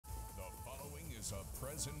is a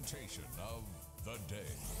presentation of The Day.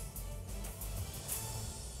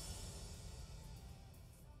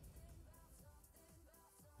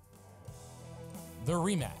 The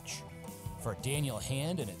rematch. For Daniel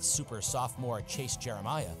Hand and its super sophomore Chase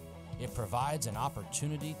Jeremiah, it provides an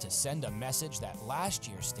opportunity to send a message that last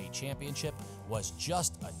year's state championship was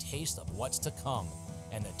just a taste of what's to come,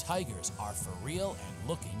 and the Tigers are for real and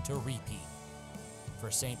looking to repeat. For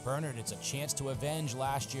St. Bernard, it's a chance to avenge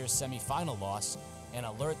last year's semifinal loss and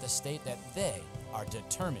alert the state that they are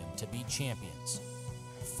determined to be champions.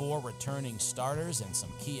 4 returning starters and some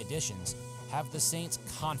key additions have the Saints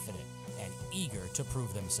confident and eager to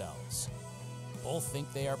prove themselves. Both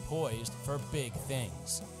think they are poised for big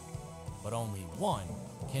things, but only one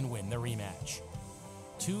can win the rematch.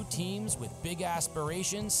 2 teams with big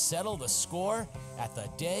aspirations settle the score at the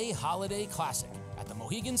Day Holiday Classic at the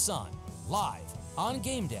Mohegan Sun, live on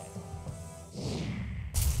game day.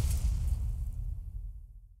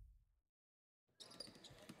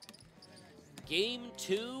 Game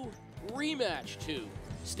 2, rematch 2.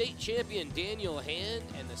 State champion Daniel Hand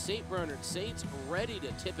and the St. Bernard Saints ready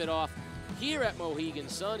to tip it off here at Mohegan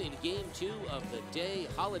Sun in Game 2 of the Day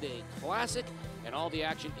Holiday Classic, and all the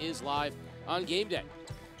action is live on game day.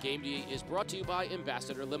 Game Day is brought to you by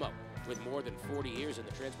Ambassador Limo. With more than 40 years in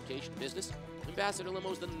the transportation business, Ambassador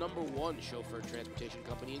Limo is the #1 chauffeur transportation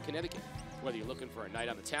company in Connecticut. Whether you're looking for a night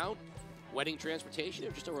on the town, wedding transportation,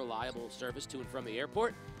 or just a reliable service to and from the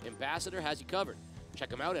airport, Ambassador has you covered. Check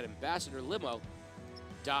them out at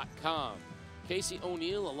ambassadorlimo.com. Casey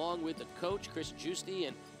O'Neill along with the coach, Chris Giusti,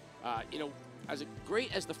 and as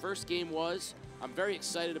great as the first game was, I'm very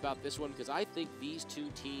excited about this one because I think these 2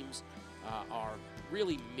 teams are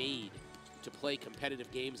really made to play competitive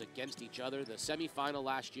games against each other. The semifinal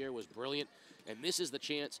last year was brilliant, and this is the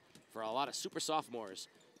chance for a lot of super sophomores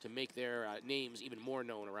to make their names even more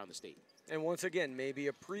known around the state. And once again, maybe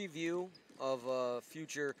a preview of a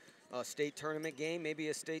future state tournament game, maybe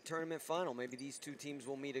a state tournament final. Maybe these 2 teams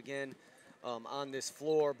will meet again on this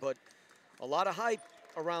floor, but a lot of hype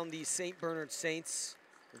around the St. Bernard Saints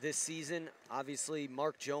this season. Obviously,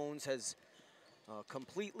 Mark Jones has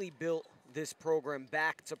completely built this program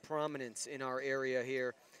back to prominence in our area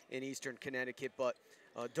here in Eastern Connecticut, but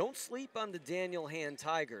don't sleep on the Daniel Hand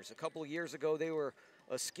Tigers. A couple of years ago, they were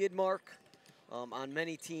a skid mark on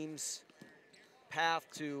many teams' path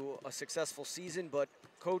to a successful season, but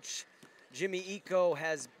Coach Jimmy Eco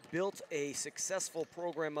has built a successful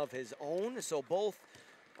program of his own. So both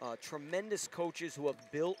tremendous coaches who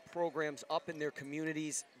have built programs up in their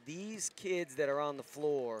communities. These kids that are on the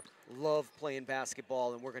floor love playing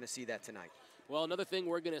basketball, and we're going to see that tonight. Well, another thing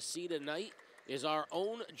we're going to see tonight is our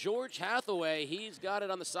own George Hathaway. He's got it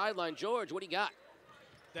on the sideline. George, what do you got?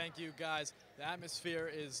 Thank you, guys. The atmosphere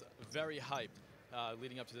is very hyped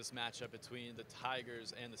leading up to this matchup between the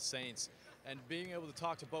Tigers and the Saints. And being able to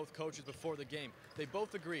talk to both coaches before the game, they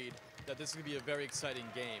both agreed that this is going to be a very exciting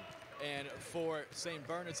game. And for St.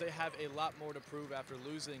 Bernard's, they have a lot more to prove after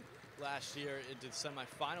losing last year into the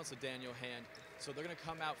semifinals to Daniel Hand. So they're going to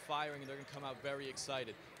come out firing, and they're going to come out very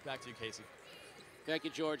excited. Back to you, Casey. Thank you,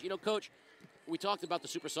 George. You know, Coach, we talked about the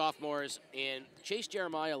super sophomores, and Chase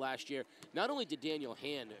Jeremiah last year, not only did Daniel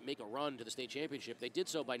Hand make a run to the state championship, they did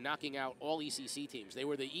so by knocking out all ECC teams. They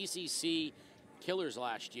were the ECC killers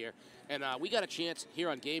last year, and we got a chance here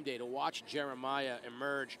on game day to watch Jeremiah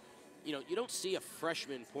emerge. You know, you don't see a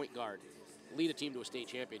freshman point guard lead a team to a state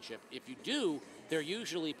championship. If you do, they're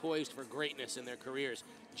usually poised for greatness in their careers.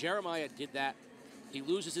 Jeremiah did that. He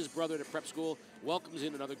loses his brother to prep school, welcomes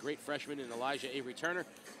in another great freshman in Elijah Avery Turner,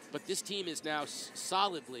 but this team is now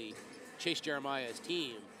solidly Chase Jeremiah's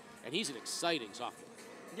team, and he's an exciting sophomore.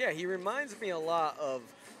 Yeah, he reminds me a lot of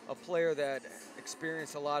a player that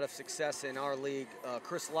experienced a lot of success in our league,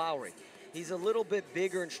 Chris Lowry. He's a little bit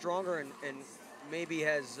bigger and stronger and maybe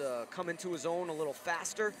has come into his own a little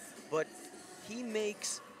faster, but he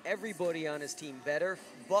makes everybody on his team better,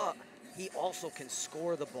 but he also can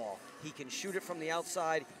score the ball. He can shoot it from the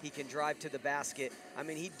outside. He can drive to the basket. I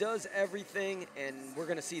mean, he does everything, and we're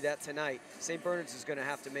going to see that tonight. St. Bernard's is going to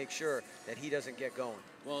have to make sure that he doesn't get going.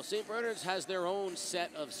 Well, St. Bernard's has their own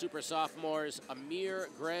set of super sophomores. Amir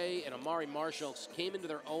Gray and Amari Marshall came into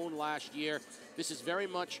their own last year. This is very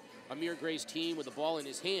much Amir Gray's team with the ball in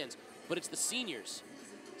his hands, but it's the seniors,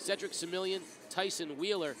 Cedric Similian, Tyson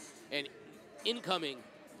Wheeler, and incoming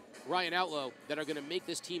Ryan Outlaw, that are going to make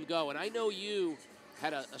this team go. And I know you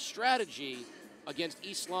had a strategy against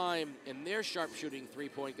East Lyme and their sharpshooting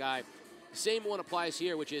three-point guy. The same one applies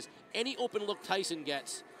here, which is any open look Tyson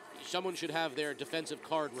gets, someone should have their defensive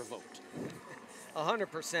card revoked.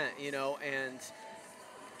 100%, you know, and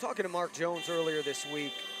talking to Mark Jones earlier this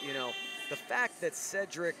week, you know, the fact that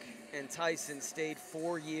Cedric and Tyson stayed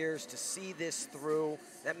 4 years to see this through,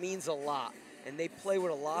 that means a lot. And they play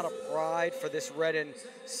with a lot of pride for this red and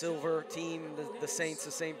silver team, the Saints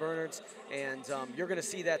of St. Bernard's. And you're going to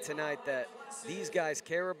see that tonight, that these guys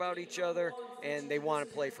care about each other and they want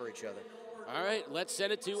to play for each other. All right, let's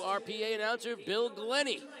send it to our PA announcer, Bill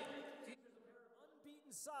Glennie.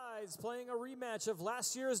 Unbeaten sides playing a rematch of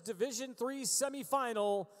last year's Division III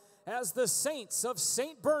semifinal as the Saints of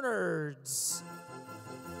St. Bernard's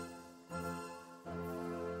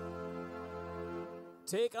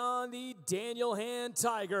take on the Daniel Hand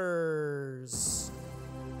Tigers.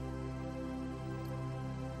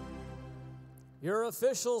 Your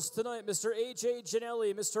officials tonight, Mr. A.J.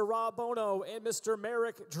 Janelli, Mr. Rob Bono, and Mr.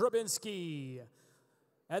 Merrick Drabinski.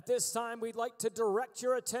 At this time, we'd like to direct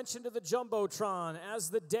your attention to the Jumbotron as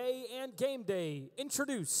the day and game day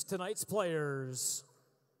introduce tonight's players.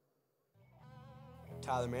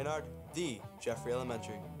 Tyler Maynard, the Jeffrey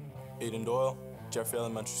Elementary. Aiden Doyle, Jeffrey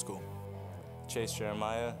Elementary School. Chase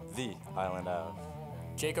Jeremiah, the Island Ave.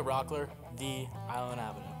 Jacob Rockler, the Island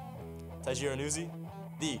Avenue. Tajir Anuzi,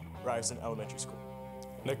 the Ryerson Elementary School.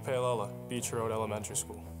 Nick Paola, Beach Road Elementary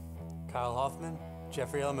School. Kyle Hoffman,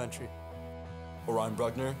 Jeffrey Elementary. Orion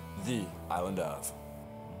Bruckner, the Island Ave.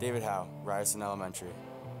 David Howe, Ryerson Elementary.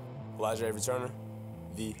 Elijah Avery Turner,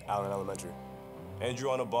 the Island Elementary. Andrew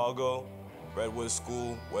Anabago, Redwood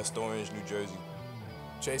School, West Orange, New Jersey.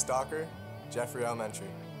 Chase Docker, Jeffrey Elementary.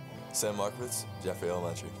 Sam Markovitz, Jeffrey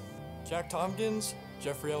Elementary. Jack Tompkins,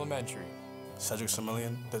 Jeffrey Elementary. Cedric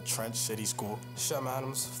Similian, the Trench City School. Shem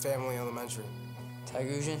Adams, Family Elementary.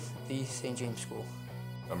 Tygusian, the St. James School.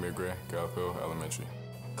 Amir Gray, Galco Elementary.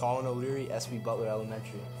 Colin O'Leary, S.B. Butler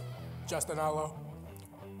Elementary. Justin Allo,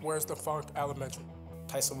 Where's the Funk Elementary.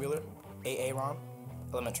 Tyson Wheeler, A.A. Ron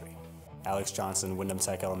Elementary. Alex Johnson, Wyndham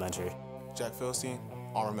Tech Elementary. Jack Philstein,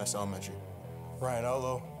 RMS Elementary. Ryan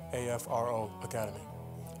Olo, AFRO Academy.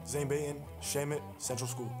 Zane Baton, Shamit Central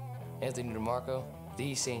School. Anthony DeMarco,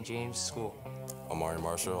 the St. James School. Amari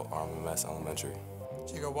Marshall, RMS Elementary.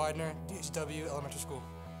 Jacob Widener, DHW Elementary School.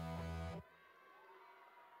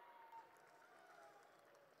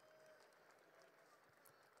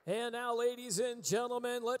 And now, ladies and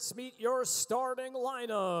gentlemen, let's meet your starting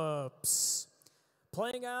lineups.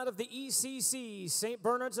 Playing out of the ECC, St.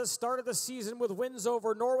 Bernard's has started the season with wins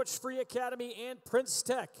over Norwich Free Academy and Prince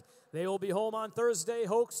Tech. They will be home on Thursday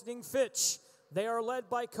hosting Fitch. They are led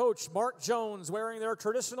by Coach Mark Jones, wearing their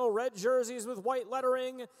traditional red jerseys with white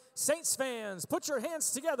lettering. Saints fans, put your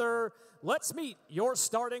hands together. Let's meet your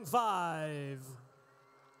starting five.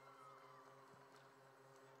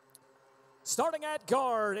 Starting at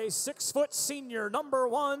guard, a 6-foot senior, number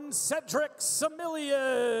 1, Cedric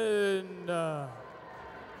Similian.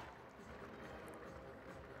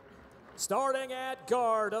 Starting at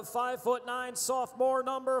guard, a 5'9" sophomore,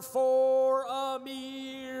 number 4,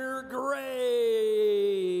 Amir Gray.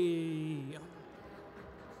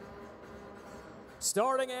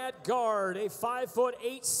 Starting at guard, a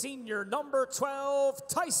 5'8" senior, number 12,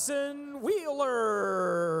 Tyson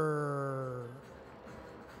Wheeler.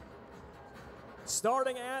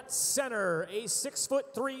 Starting at center, a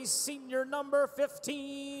 6'3" senior, number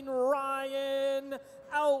 15, Ryan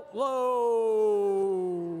Outlow.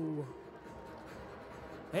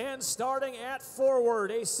 And starting at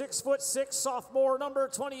forward, a 6'6" sophomore, number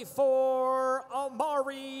 24,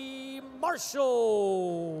 Amari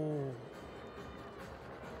Marshall.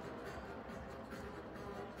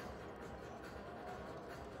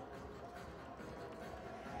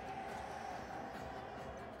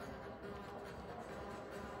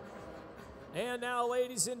 And now,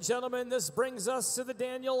 ladies and gentlemen, this brings us to the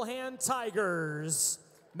Daniel Hand Tigers.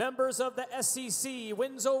 Members of the SEC,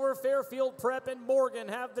 wins over Fairfield Prep and Morgan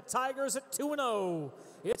have the Tigers at 2-0.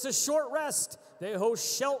 It's a short rest. They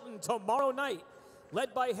host Shelton tomorrow night.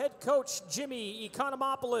 Led by head coach Jimmy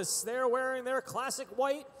Economopoulos. They're wearing their classic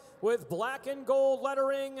white with black and gold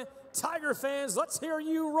lettering. Tiger fans, let's hear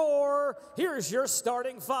you roar. Here's your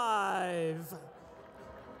starting five.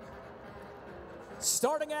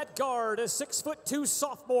 Starting at guard, a 6'2"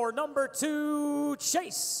 sophomore, number 2,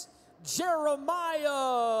 Chase Jeremiah.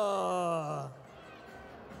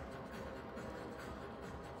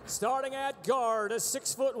 Starting at guard, a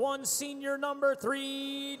 6'1" senior, number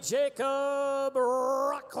 3, Jacob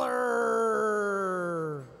Rockler.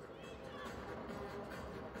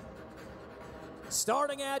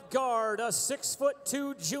 Starting at guard, a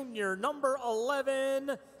 6'2" junior, number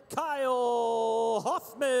 11, Kyle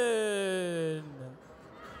Hoffman.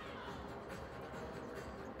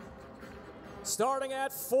 Starting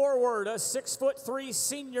at forward, a 6'3"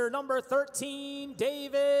 senior, number 13,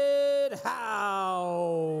 David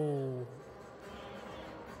Howe.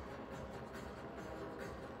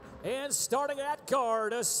 And starting at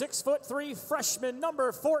guard, a 6'3" freshman,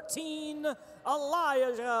 number 14,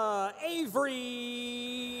 Elijah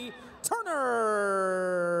Avery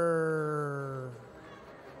Turner.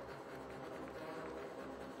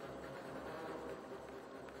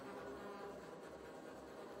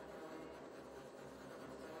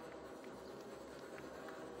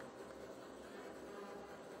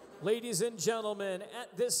 Ladies and gentlemen,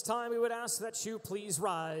 at this time we would ask that you please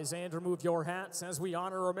rise and remove your hats as we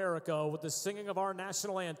honor America with the singing of our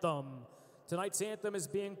national anthem. Tonight's anthem is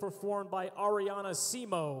being performed by Ariana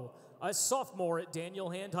Simo, a sophomore at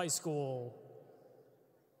Daniel Hand High School.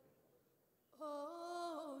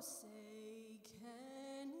 Oh, say,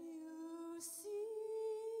 can you see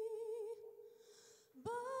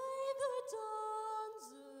by the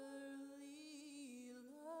dawn's early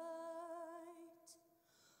light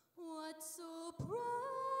what so proudly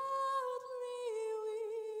we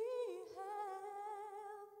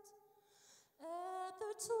held at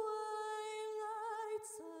the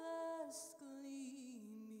twilight's last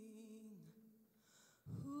gleaming,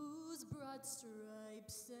 whose broad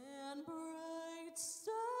stripes and bright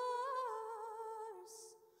stars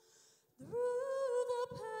through the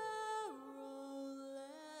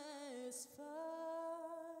perilous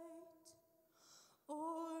fight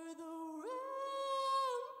o'er the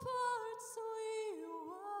ramparts we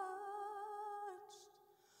watched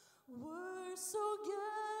were so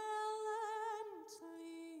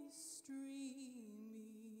gallantly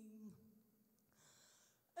streaming,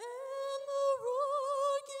 and the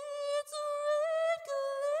rocket's red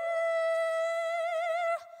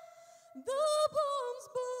glare, the bombs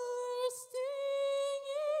bursting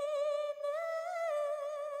in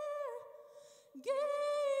air,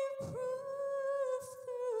 gave proof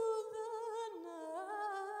through the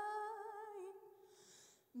night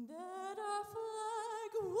that our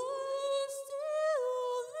flag was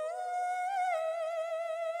still there.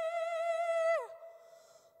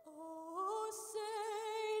 Oh,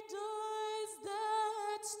 say, does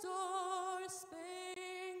that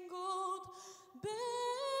star-spangled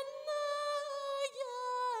banner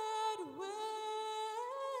yet wave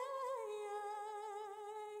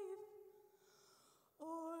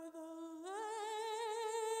o'er the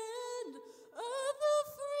land of the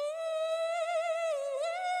free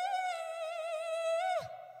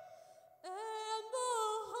and the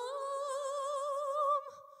home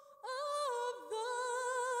of the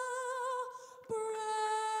brave?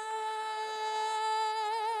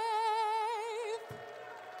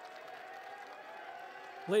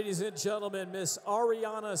 Ladies and gentlemen, Miss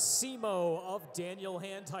Ariana Simo of Daniel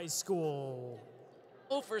Hand High School.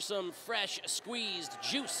 For some fresh squeezed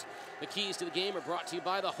juice. The keys to the game are brought to you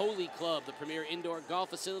by the Holy Club, the premier indoor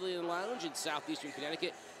golf facility and lounge in southeastern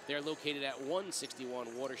Connecticut. They're located at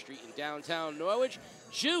 161 Water Street in downtown Norwich.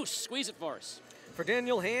 Juice, squeeze it for us. For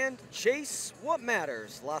Daniel Hand, Chase, what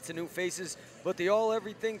matters? Lots of new faces, but the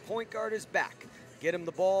all-everything point guard is back. Get him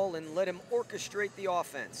the ball and let him orchestrate the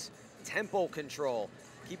offense. Tempo control.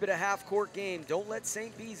 Keep it a half-court game. Don't let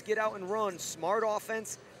St. B's get out and run. Smart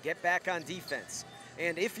offense, get back on defense.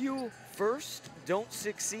 And if you first don't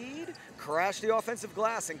succeed, crash the offensive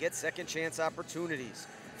glass and get second chance opportunities.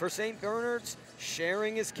 For St. Bernard's,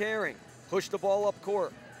 sharing is caring. Push the ball up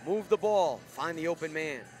court, move the ball, find the open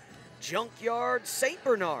man. Junkyard, St.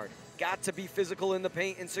 Bernard. Got to be physical in the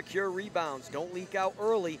paint and secure rebounds. Don't leak out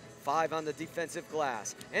early, 5 on the defensive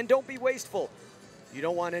glass. And don't be wasteful. You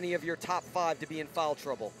don't want any of your top 5 to be in foul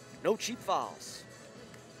trouble. No cheap fouls.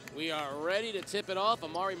 We are ready to tip it off.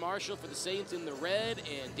 Amari Marshall for the Saints in the red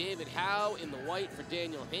and David Howe in the white for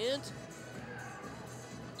Daniel Hand.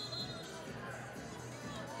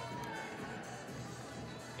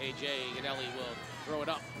 AJ Ganelli will throw it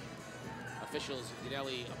up. Officials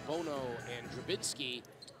Ganelli, Bono, and Drabinski.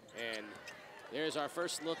 And there's our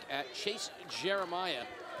first look at Chase Jeremiah.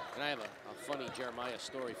 And I have a funny Jeremiah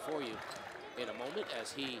story for you in a moment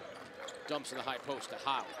as he dumps in the high post to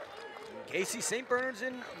Howe. Casey St. Bernard's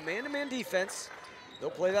in man-to-man defense. They'll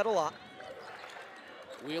play that a lot.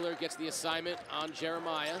 Wheeler gets the assignment on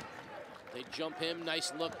Jeremiah. They jump him,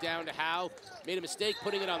 nice look down to Howe. Made a mistake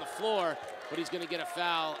putting it on the floor, but he's gonna get a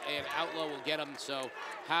foul and Outlaw will get him, so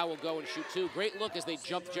Howe will go and shoot 2. Great look as they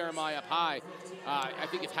jumped Jeremiah up high. I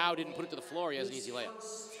think if Howe didn't put it to the floor, he has an easy layup.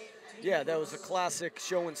 Yeah, that was a classic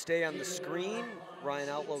show and stay on the screen. Ryan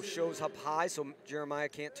Outlaw shows up high, so Jeremiah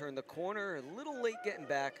can't turn the corner. A little late getting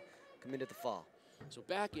back, committed the foul. So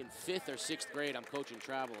back in 5th or 6th grade, I'm coaching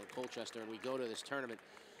travel in Colchester, and we go to this tournament.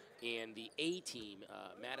 And the A team,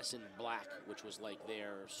 Madison Black, which was like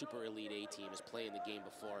their super elite A team, is playing the game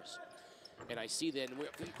before us. And I see that, and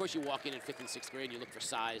of course you walk in 5th and 6th grade and you look for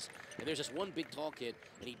size, and there's this one big tall kid,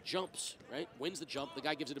 and he jumps, right? Wins the jump. The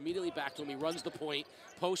guy gives it immediately back to him. He runs the point,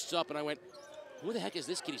 posts up, and I went, who the heck is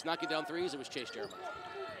this kid? He's knocking down threes. It was Chase Jeremiah.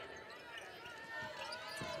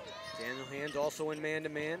 Daniel Hand also in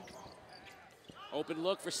man-to-man. Open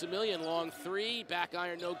look for Similian, long three, back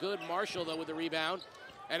iron, no good. Marshall, though, with the rebound.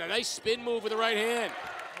 And a nice spin move with the right hand.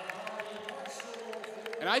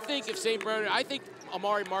 And I think if St. Bernard, I think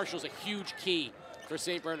Amari Marshall's a huge key for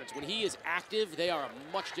St. Bernard's. When he is active, they are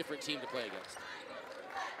a much different team to play against.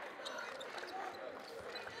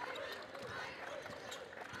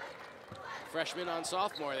 Freshman on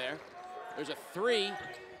sophomore there. There's a three,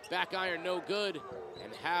 back iron, no good.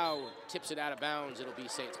 And Howe tips it out of bounds. It'll be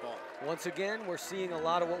Saints ball. Once again, we're seeing a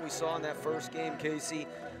lot of what we saw in that first game, Casey.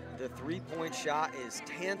 The three-point shot is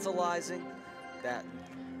tantalizing. That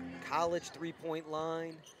college three-point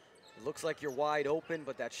line, it looks like you're wide open,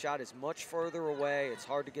 but that shot is much further away. It's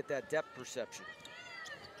hard to get that depth perception.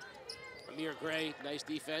 Amir Gray, nice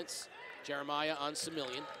defense. Jeremiah on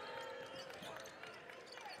Similian.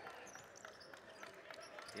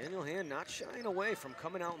 Daniel Hand not shying away from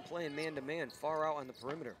coming out and playing man-to-man, far out on the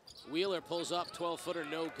perimeter. Wheeler pulls up, 12-footer,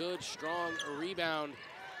 no good. Strong rebound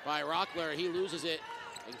by Rockler. He loses it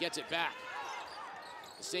and gets it back.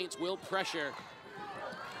 The Saints will pressure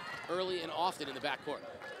early and often in the backcourt.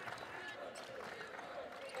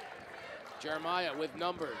 Jeremiah with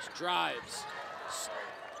numbers, drives.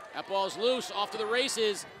 That ball's loose, off to the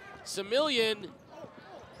races. Similian,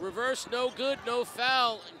 reverse, no good, no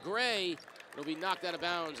foul. Gray, it'll be knocked out of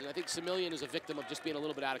bounds, and I think Similian is a victim of just being a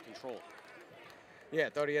little bit out of control. Yeah,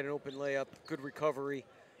 thought he had an open layup, good recovery.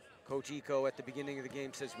 Coach Eco at the beginning of the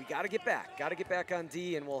game says, we got to get back on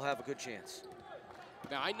D, and we'll have a good chance.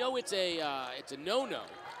 Now, I know it's a no-no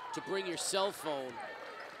to bring your cell phone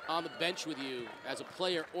on the bench with you as a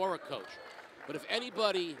player or a coach. But if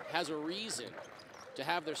anybody has a reason to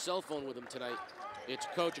have their cell phone with them tonight, it's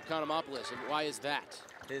Coach Economopoulos. And why is that?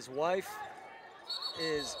 His wife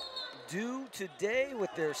is due today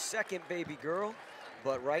with their second baby girl,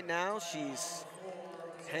 but right now she's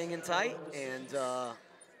hanging tight and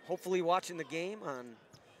hopefully watching the game on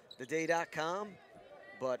theday.com.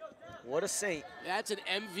 But what a Saint. That's an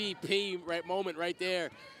MVP moment right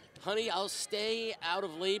there. Honey, I'll stay out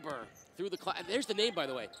of labor through the class. There's the name, by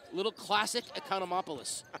the way. Little classic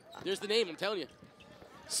Economopoulos. There's the name, I'm telling you.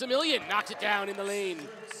 Similian knocks it down in the lane.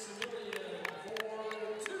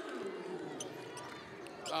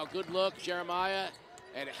 Oh, good look, Jeremiah.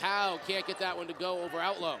 And Howe can't get that one to go over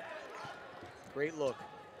Outlaw. Great look.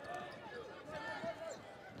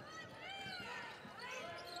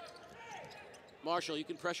 Marshall, you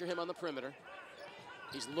can pressure him on the perimeter.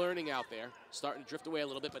 He's learning out there, starting to drift away a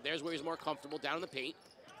little bit, but there's where he's more comfortable, down in the paint.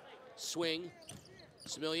 Swing.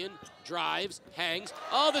 Similian drives, hangs.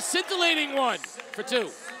 Oh, the scintillating one for two.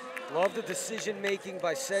 Love the decision-making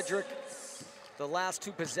by Cedric. The last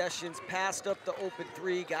two possessions, passed up the open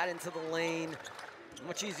three, got into the lane.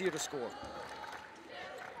 Much easier to score.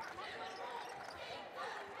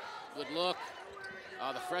 Good look.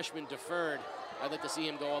 The freshman deferred. I'd like to see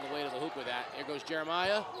him go all the way to the hoop with that. Here goes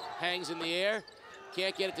Jeremiah, hangs in the air.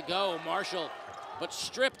 Can't get it to go. Marshall, but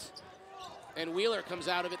stripped. And Wheeler comes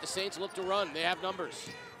out of it. The Saints look to run. They have numbers.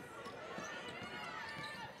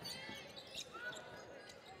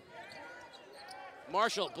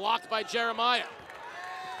 Marshall blocked by Jeremiah.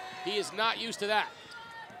 He is not used to that.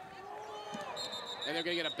 And they're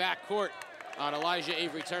going to get a backcourt on Elijah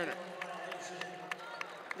Avery Turner.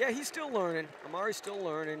 Yeah, he's still learning. Amari's still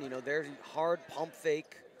learning. You know, there's hard pump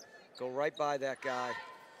fake. Go right by that guy.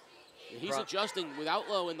 He's adjusting with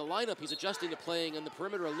Outlaw in the lineup. He's adjusting to playing on the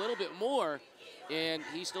perimeter a little bit more, and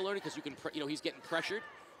he's still learning because you can, he's getting pressured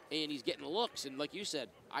and he's getting looks. And like you said,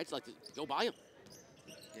 I'd like to go by him.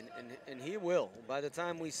 And he will. By the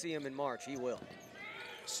time we see him in March, he will.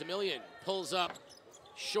 Similian pulls up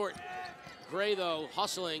short. Gray though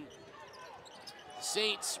hustling.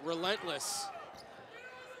 Saints relentless.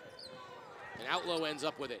 And Outlaw ends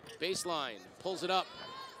up with it. Baseline pulls it up.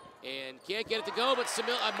 And can't get it to go, but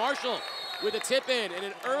Marshall with a tip in and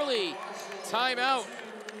an early timeout.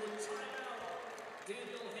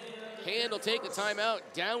 Hand will take the timeout,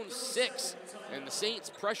 down 6. And the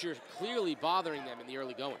Saints pressure clearly bothering them in the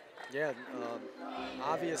early going. Yeah,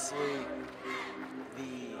 obviously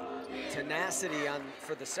the tenacity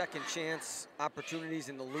for the second chance opportunities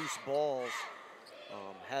and the loose balls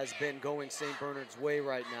has been going St. Bernard's way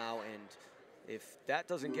right now. And if that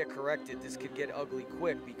doesn't get corrected, this could get ugly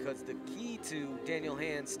quick, because the key to Daniel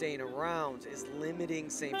Hand staying around is limiting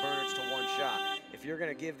St. Bernard's to one shot. If you're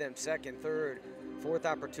going to give them second, third, fourth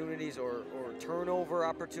opportunities or turnover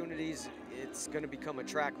opportunities, it's going to become a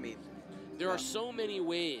track meet. There are so many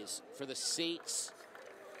ways for the Saints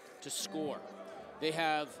to score. They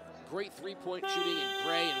have great three-point shooting in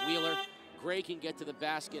Gray and Wheeler. Gray can get to the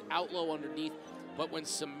basket, Outlaw underneath. But when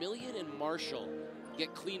Semillian and Marshall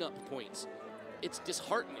get cleanup points, it's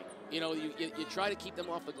disheartening. You know, you try to keep them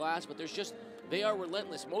off the glass, but they are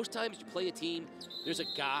relentless. Most times you play a team, there's a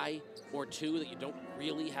guy or two that you don't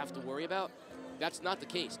really have to worry about. That's not the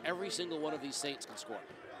case. Every single one of these Saints can score.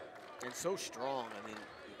 And so strong. I mean,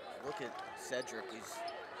 look at Cedric. He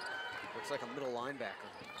looks like a middle linebacker.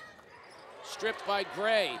 Stripped by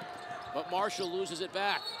Gray, but Marshall loses it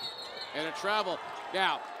back. And a travel.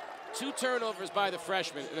 Now, 2 turnovers by the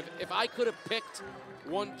freshman. And if I could have picked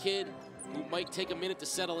one kid who might take a minute to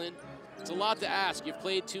settle in, it's a lot to ask. You've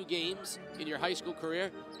played 2 games in your high school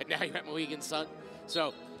career, and now you're at Mohegan Sun.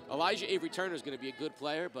 So Elijah Avery Turner is going to be a good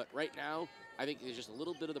player, but right now, I think there's just a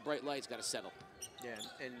little bit of the bright light's got to settle. Yeah,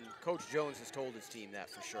 and Coach Jones has told his team that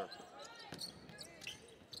for sure.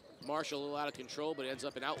 Marshall a little out of control, but ends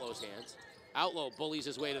up in Outlaw's hands. Outlaw bullies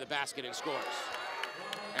his way to the basket and scores.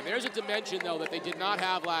 And there's a dimension, though, that they did not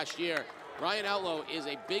have last year. Ryan Outlaw is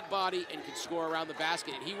a big body and can score around the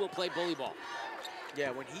basket, and he will play bully ball.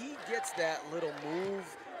 Yeah, when he gets that little move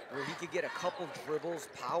where he could get a couple dribbles,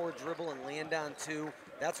 power dribble, and land on 2,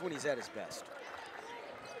 that's when he's at his best.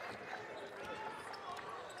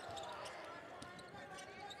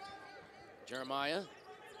 Jeremiah.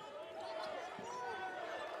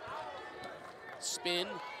 Spin,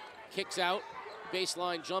 kicks out,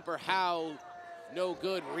 baseline jumper, Howe, no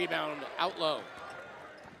good, rebound, Outlaw.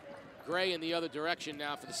 Gray in the other direction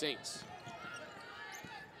now for the Saints.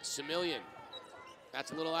 Semillian,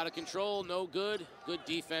 that's a little out of control, no good, good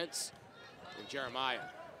defense. And Jeremiah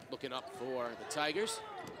looking up for the Tigers.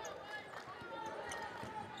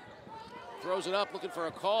 Throws it up, looking for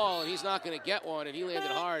a call, and he's not gonna get one, and he landed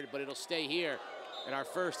hard, but it'll stay here. And our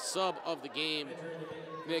first sub of the game,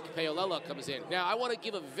 Nick Paolella, comes in. Now, I want to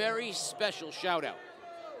give a very special shout out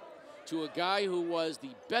to a guy who was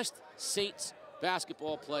the best Saints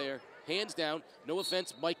basketball player, hands down. No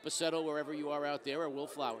offense, Mike Bassetto, wherever you are out there, or Will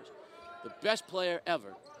Flowers. The best player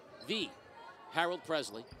ever, the Harold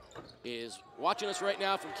Presley, is watching us right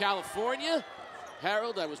now from California.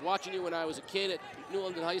 Harold, I was watching you when I was a kid at New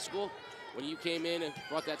London High School. When you came in and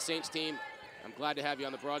brought that Saints team, I'm glad to have you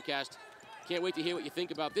on the broadcast. Can't wait to hear what you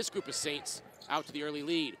think about this group of Saints out to the early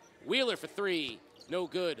lead. Wheeler for 3, no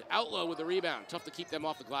good. Outlaw with the rebound, tough to keep them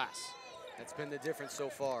off the glass. That's been the difference so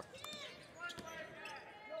far.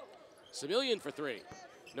 Semillian for 3,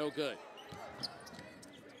 no good.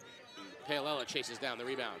 Paolella chases down the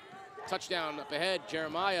rebound. Touchdown up ahead,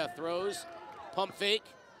 Jeremiah throws, pump fake.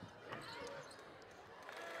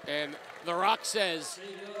 And The Rock says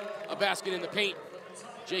a basket in the paint,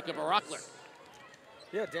 Jacob Rockler.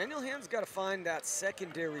 Yeah, Daniel Hand's got to find that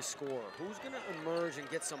secondary scorer. Who's going to emerge and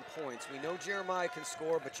get some points? We know Jeremiah can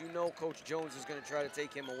score, but you know Coach Jones is going to try to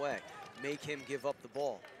take him away, make him give up the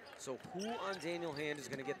ball. So who on Daniel Hand is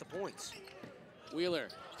going to get the points? Wheeler,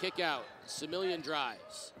 kick out, Semillian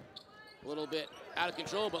drives. A little bit out of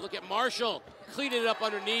control, but look at Marshall, cleated it up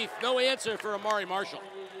underneath. No answer for Amari Marshall.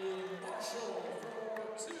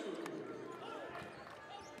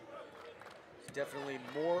 Definitely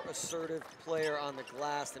more assertive player on the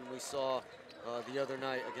glass than we saw the other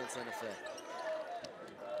night against NFA.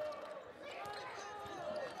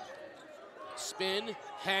 Spin,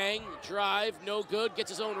 hang, drive, no good, gets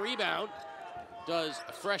his own rebound. Does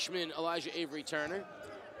freshman Elijah Avery Turner.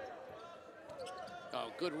 Oh,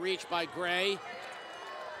 good reach by Gray.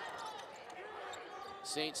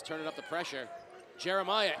 Saints turning up the pressure.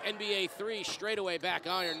 Jeremiah, NBA 3, straightaway back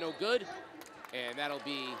iron, no good. And that'll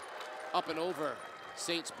be up and over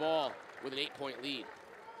Saints ball with an 8-point lead.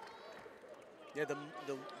 Yeah,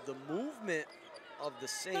 the movement of the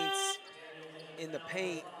Saints in the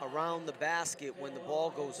paint around the basket when the ball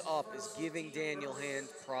goes up is giving Daniel Hand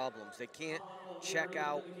problems. They can't check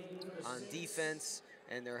out on defense,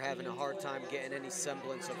 and they're having a hard time getting any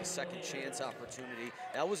semblance of a second chance opportunity.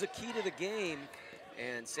 That was a key to the game,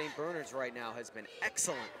 and St. Bernard's right now has been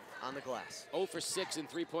excellent on the glass. 0 for 6 in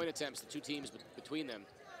 3-point attempts, the two teams between them.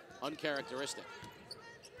 Uncharacteristic.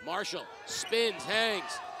 Marshall spins,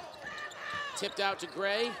 hangs. Tipped out to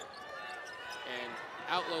Gray. And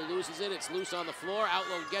Outlaw loses it. It's loose on the floor.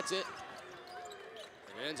 Outlaw gets it.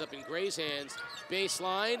 And it ends up in Gray's hands.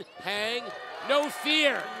 Baseline, hang. No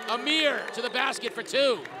fear. Amir to the basket for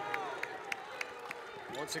 2.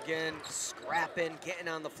 Once again, scrapping, getting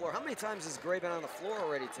on the floor. How many times has Gray been on the floor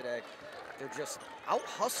already today? They're just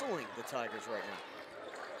out-hustling the Tigers right now.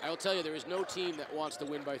 I will tell you, there is no team that wants to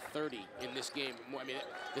win by 30 in this game. I mean,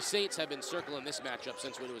 the Saints have been circling this matchup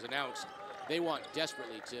since when it was announced. They want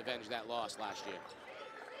desperately to avenge that loss last year.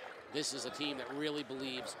 This is a team that really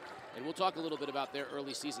believes, and we'll talk a little bit about their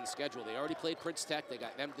early season schedule. They already played Prince Tech. They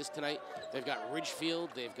got them this tonight. They've got Ridgefield.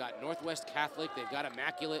 They've got Northwest Catholic. They've got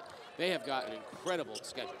Immaculate. They have got an incredible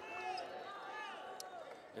schedule.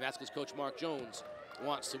 And that's because Coach Mark Jones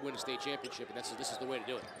wants to win a state championship, and this is the way to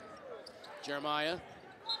do it. Jeremiah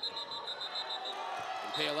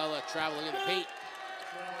and Paolela traveling in the paint.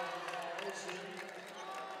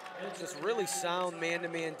 Just really sound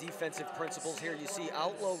man-to-man defensive principles here. You see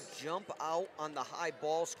Outlaw jump out on the high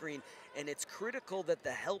ball screen, and it's critical that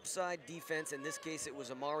the help side defense, in this case it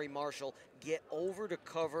was Amari Marshall, get over to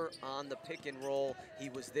cover on the pick and roll. He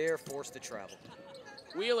was there, forced to travel.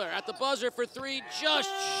 Wheeler at the buzzer for three,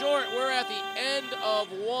 just short. We're at the end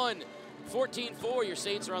of one. 14-4, your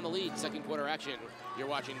Saints are on the lead. Second quarter action. You're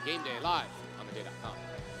watching Game Day live on theday.com.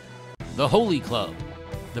 The Holy Club,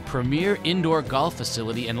 the premier indoor golf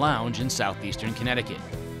facility and lounge in southeastern Connecticut.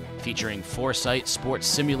 Featuring Foresight Sports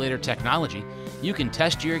Simulator technology, you can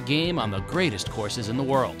test your game on the greatest courses in the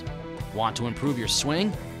world. Want to improve your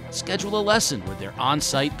swing? Schedule a lesson with their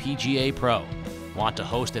on-site PGA Pro. Want to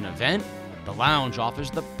host an event? The lounge offers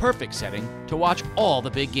the perfect setting to watch all the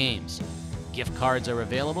big games. Gift cards are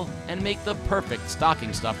available and make the perfect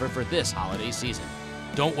stocking stuffer for this holiday season.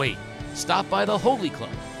 Don't wait. Stop by the Holy Club,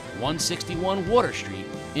 161 Water Street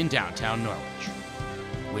in downtown Norwich.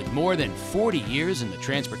 With more than 40 years in the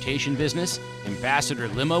transportation business, Ambassador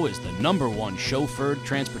Limo is the #1 chauffeured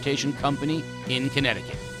transportation company in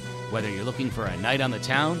Connecticut. Whether you're looking for a night on the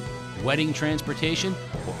town, wedding transportation,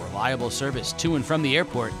 or reliable service to and from the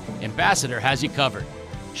airport, Ambassador has you covered.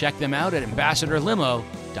 Check them out at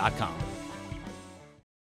ambassadorlimo.com.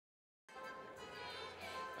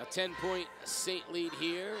 A 10-point Saint lead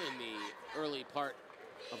here in the early part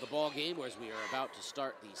of the ball game, as we are about to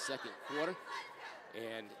start the second quarter.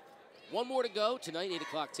 And one more to go tonight, 8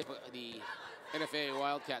 o'clock tip of the NFA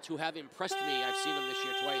Wildcats, who have impressed me. I've seen them this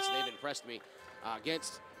year twice, and they've impressed me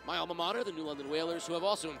against my alma mater, the New London Whalers, who have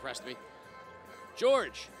also impressed me.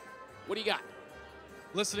 George, what do you got?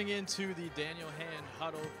 Listening into the Daniel Hand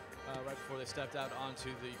huddle right before they stepped out onto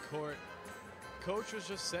the court, Coach was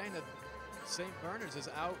just saying that St. Bernard's is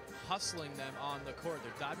out hustling them on the court.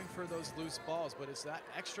 They're diving for those loose balls, but it's that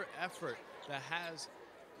extra effort that has,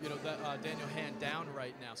 Daniel Hand down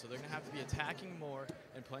right now. So they're going to have to be attacking more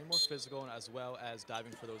and playing more physical, and as well as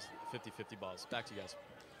diving for those 50-50 balls. Back to you guys.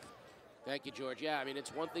 Thank you, George. Yeah, I mean,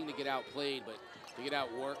 it's one thing to get outplayed, but to get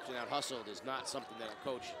outworked and out-hustled is not something that a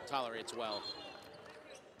coach tolerates well.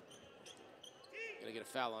 Gonna get a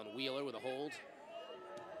foul on Wheeler with a hold.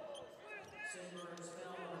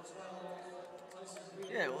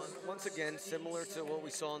 Yeah, well, once again, similar to what we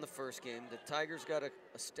saw in the first game, the Tigers got to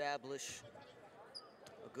establish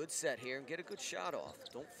a good set here and get a good shot off.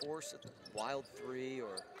 Don't force a wild three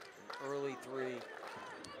or an early three.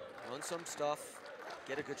 Run some stuff,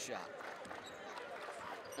 get a good shot.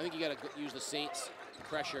 I think you got to use the Saints'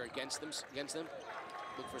 pressure against them.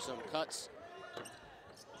 Look for some cuts.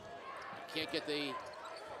 Can't get the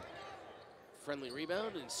friendly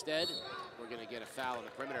rebound. Instead, we're going to get a foul on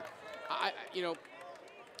the perimeter.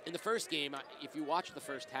 In the first game, if you watch the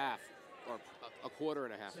first half or a quarter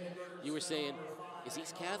and a half, you were saying, is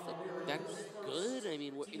East Catholic that good? I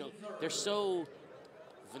mean, they're so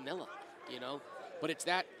vanilla, But it's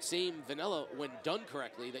that same vanilla, when done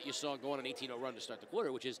correctly, that you saw go on an 18-0 run to start the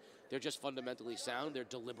quarter, which is they're just fundamentally sound. They're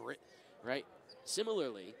deliberate, right?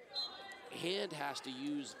 Similarly, Hand has to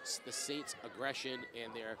use the Saints' aggression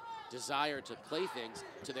and their desire to play things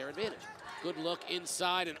to their advantage. Good look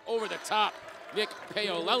inside and over the top. Nick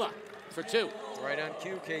Paolela for two. Right on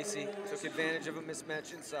cue, Casey. Took advantage of a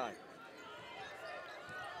mismatch inside.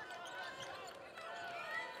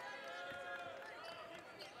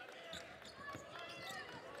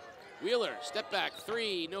 Wheeler, step back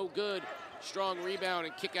three, no good. Strong rebound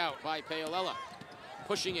and kick out by Paolela.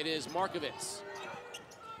 Pushing it is Markovitz.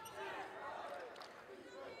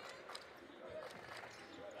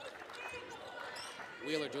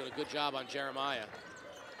 Wheeler doing a good job on Jeremiah.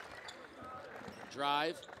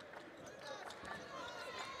 Drive.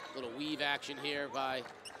 Little weave action here by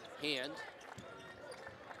Hand.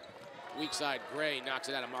 Weak side, Gray knocks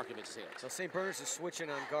it out of Markovitz's hands. So St. Bernard's is switching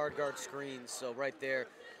on guard screens. So right there,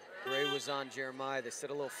 Gray was on Jeremiah. They set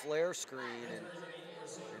a little flare screen, and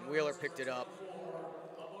Wheeler picked it up.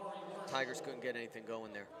 Tigers couldn't get anything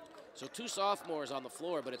going there. So 2 sophomores on the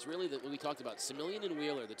floor, but it's really what we talked about. Simillion and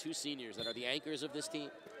Wheeler, the 2 seniors that are the anchors of this team.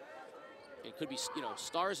 It could be, you know,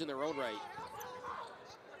 stars in their own right.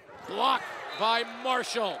 Blocked by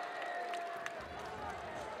Marshall.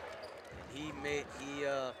 He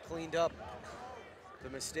cleaned up the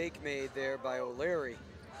mistake made there by O'Leary.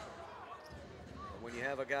 When you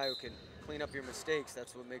have a guy who can clean up your mistakes,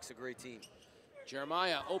 that's what makes a great team.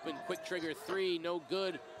 Jeremiah, open, quick trigger 3, no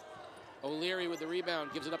good. O'Leary with the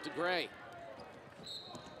rebound, gives it up to Gray.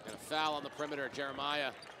 And a foul on the perimeter.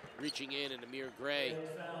 Jeremiah reaching in, and Amir Gray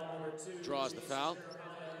draws the foul.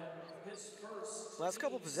 Last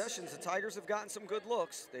couple possessions, the Tigers have gotten some good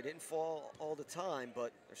looks. They didn't fall all the time,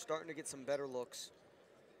 but they're starting to get some better looks.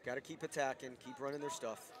 Got to keep attacking, keep running their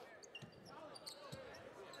stuff.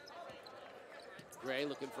 Gray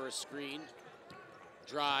looking for a screen.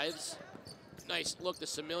 Drives. Nice look to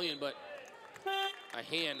Simillion, but a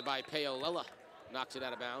hand by Paolela knocks it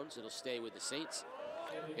out of bounds. It'll stay with the Saints.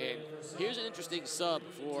 And here's an interesting sub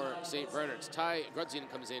for St. Bernard's. Ty Grudzian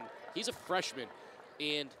comes in. He's a freshman,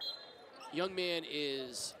 and young man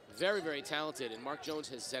is very, very talented. And Mark Jones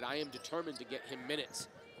has said, I am determined to get him minutes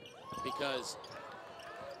because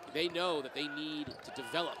they know that they need to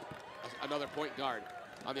develop another point guard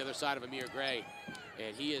on the other side of Amir Gray.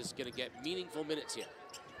 And he is going to get meaningful minutes here.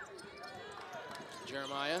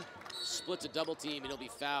 Jeremiah splits a double team, and he'll be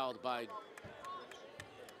fouled by,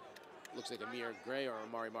 looks like Amir Gray or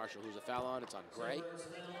Amari Marshall, who's a foul on. It's on Gray.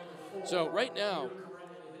 So right now,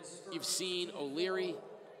 you've seen O'Leary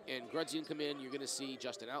and Grudzian come in. You're going to see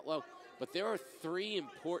Justin Outlaw. But there are 3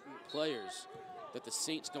 important players that the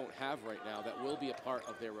Saints don't have right now that will be a part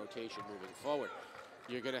of their rotation moving forward.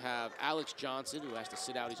 You're going to have Alex Johnson, who has to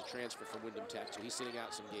sit out. He's a transfer from Wyndham Tech, so he's sitting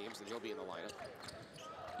out some games, and he'll be in the lineup.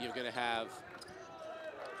 You're going to have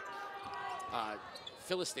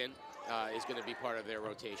Philistine is going to be part of their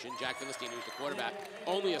rotation. Jack Philistine, who's the quarterback,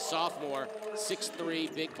 only a sophomore,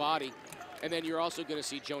 6'3", big body. And then you're also going to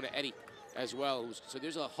see Jonah Eddy as well. So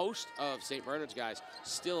there's a host of St. Bernard's guys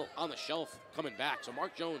still on the shelf coming back. So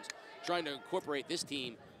Mark Jones trying to incorporate this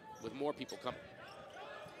team with more people coming.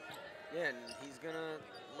 Yeah, and he's going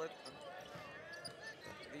to let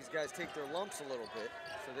these guys take their lumps a little bit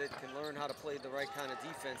so they can learn how to play the right kind of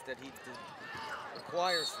defense that he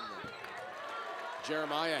requires from them.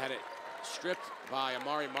 Jeremiah had it stripped by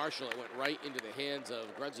Amari Marshall. It went right into the hands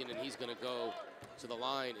of Grudzian, and he's going to go to the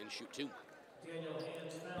line and shoot 2.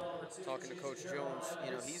 Talking to Coach Jones,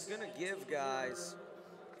 you know, he's going to give guys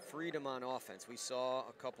freedom on offense. We saw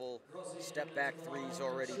a couple step-back threes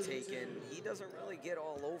already taken. He doesn't really get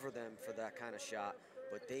all over them for that kind of shot,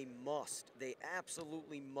 but they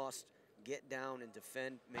absolutely must get down and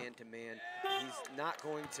defend man-to-man. He's not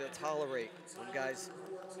going to tolerate when guys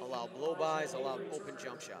allow blow-bys, allow open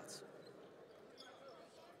jump shots.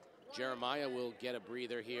 Jeremiah will get a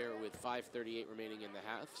breather here with 5:38 remaining in the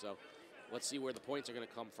half. So let's see where the points are going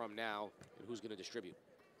to come from now and who's going to distribute.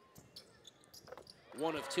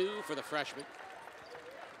 1 of 2 for the freshman.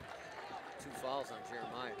 2 fouls on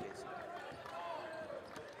Jeremiah,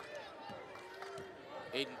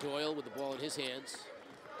 Casey. Aiden Doyle with the ball in his hands.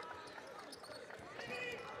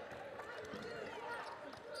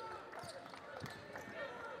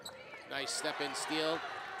 Nice step-in steal.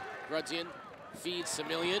 Grudzian feeds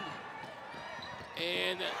Simillion.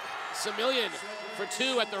 And Simillion for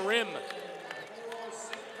 2 at the rim.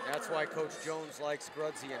 That's why Coach Jones likes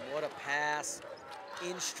Grudzian. What a pass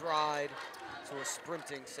in stride to a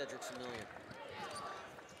sprinting Cedric Simillion.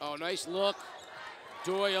 Oh, nice look.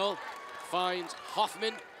 Doyle finds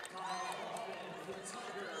Hoffman.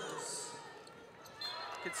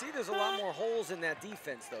 You can see there's a lot more holes in that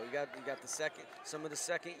defense, though. You got some of the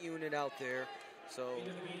second unit out there. So,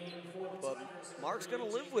 but Mark's going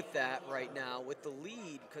to live with that right now with the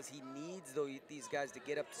lead because he needs these guys to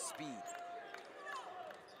get up to speed.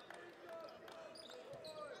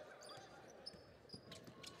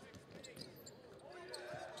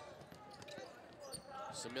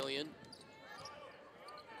 Simillion,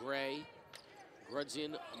 Gray,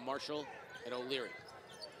 Grudzian, Marshall, and O'Leary.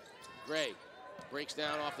 Gray breaks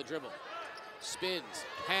down off the dribble, spins,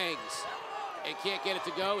 hangs, and can't get it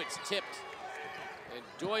to go. It's tipped. And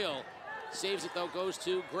Doyle saves it, though, goes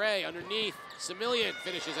to Gray underneath. Simillion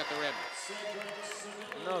finishes at the rim.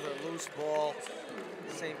 Another loose ball.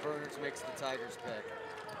 St. Bernard's makes the Tigers pay.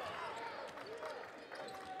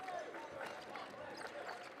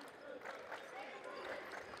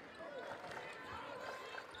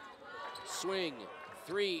 Swing,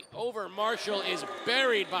 3 over Marshall is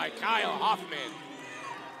buried by Kyle Hoffman.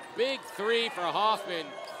 Big 3 for Hoffman,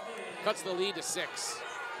 cuts the lead to 6.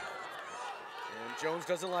 And Jones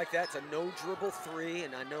doesn't like that. It's a no dribble three,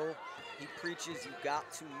 and I know he preaches you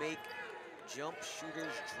got to make jump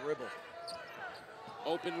shooters dribble.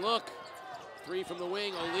 Open look. Three from the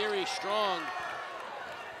wing. O'Leary strong.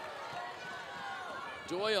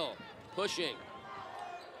 Doyle pushing.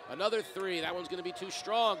 Another three. That one's going to be too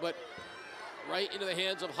strong, but right into the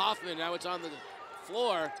hands of Hoffman. Now it's on the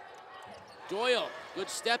floor. Doyle, good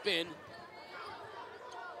step in.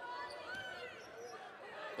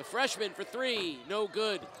 The freshman for three, no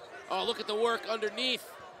good. Oh, look at the work underneath.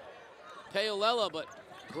 Paolella, but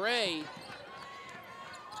Gray,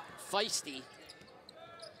 feisty.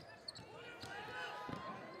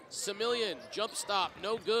 Semillian, jump stop,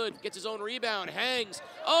 no good. Gets his own rebound, hangs.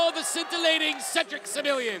 Oh, the scintillating Cedric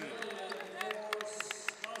Semillian.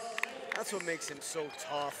 That's what makes him so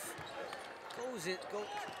tough.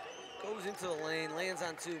 Goes into the lane, lands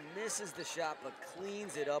on two, misses the shot, but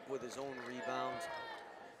cleans it up with his own rebound.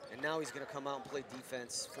 And now he's going to come out and play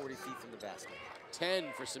defense 40 feet from the basket. 10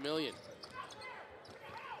 for Semillian.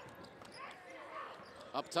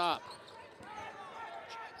 Up top.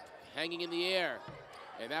 Hanging in the air.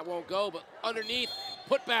 And that won't go, but underneath,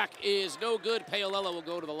 putback is no good. Paolella will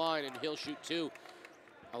go to the line, and he'll shoot two.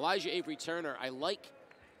 Elijah Avery-Turner, I like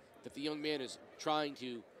that the young man is trying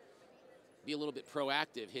to be a little bit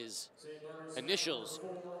proactive. His initials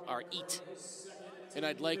are EAT, and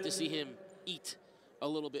I'd like to see him eat a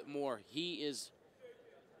little bit more. He is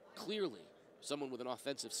clearly someone with an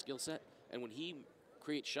offensive skill set, and when he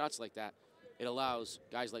creates shots like that, it allows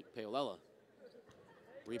guys like Paolella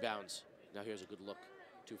rebounds. Now here's a good look.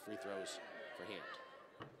 2 free throws for hand.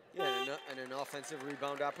 Yeah, and an offensive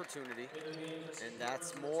rebound opportunity. And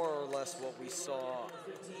that's more or less what we saw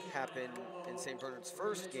happen in St. Bernard's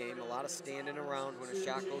first game. A lot of standing around when a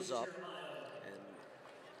shot goes up. And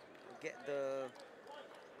get the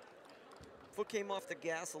foot came off the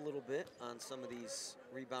gas a little bit on some of these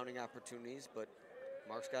rebounding opportunities, but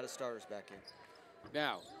Mark's got his starters back in.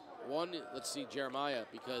 Now, let's see Jeremiah,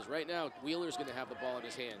 because right now Wheeler's going to have the ball in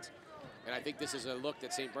his hands. And I think this is a look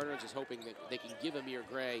that St. Bernard's is hoping that they can give Amir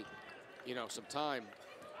Gray, some time.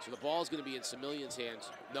 So the ball is going to be in Semillian's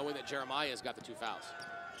hands, knowing that Jeremiah's got the 2 fouls.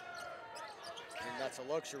 And that's a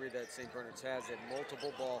luxury that St. Bernard's has, at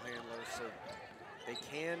multiple ball handlers, so they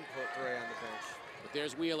can put Gray on the bench. But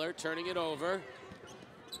there's Wheeler turning it over.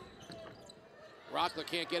 Rockler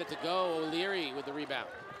can't get it to go. O'Leary with the rebound.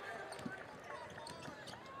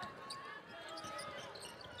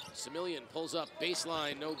 Semillian pulls up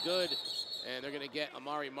baseline, no good. And they're going to get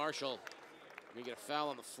Amari Marshall. Going to get a foul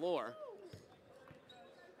on the floor.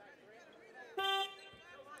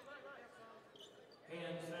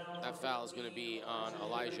 That foul is going to be on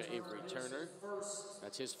Elijah Avery-Turner.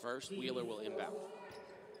 That's his first. Wheeler will inbound.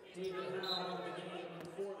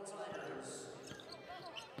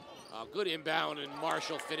 Good inbound, and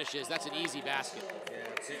Marshall finishes. That's an easy basket.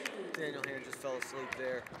 Yeah, Daniel Hand just fell asleep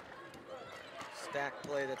there. Stack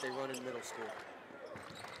play that they run in middle school.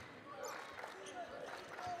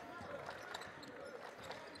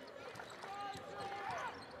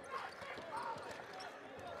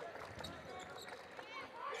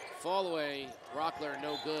 Fall away, Rockler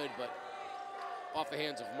no good, but off the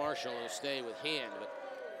hands of Marshall, it'll stay with Hand. But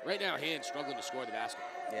right now, Hand struggling to score the basket.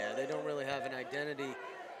 Yeah, they don't really have an identity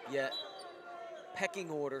yet, pecking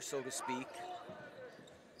order, so to speak.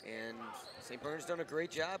 And St. Bernard's done a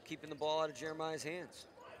great job keeping the ball out of Jeremiah's hands.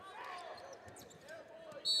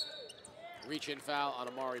 Reach-in foul on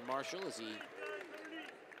Amari Marshall as he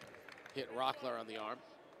hit Rockler on the arm.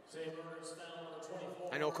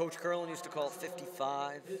 I know Coach Curlin used to call it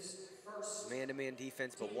 55, man-to-man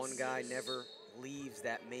defense, but one guy never leaves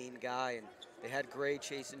that main guy. And they had Gray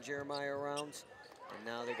chasing Jeremiah around, and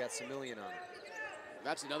now they got Semillian on it.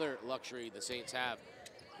 That's another luxury the Saints have.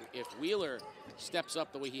 If Wheeler steps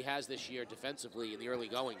up the way he has this year defensively in the early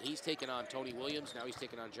going, he's taken on Tony Williams, now he's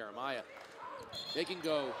taken on Jeremiah. They can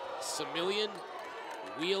go Semillian,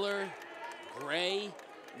 Wheeler, Gray.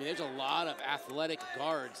 I mean, there's a lot of athletic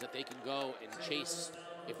guards that they can go and chase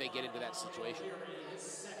if they get into that situation.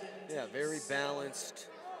 Yeah, very balanced,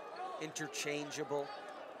 interchangeable.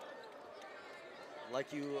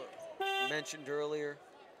 Like you mentioned earlier,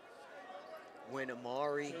 when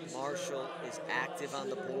Amari Marshall is active on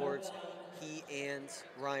the boards, he and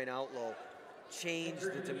Ryan Outlaw change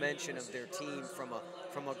the dimension of their team from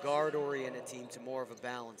a guard-oriented team to more of a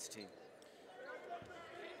balanced team.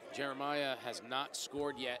 Jeremiah has not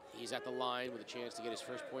scored yet. He's at the line with a chance to get his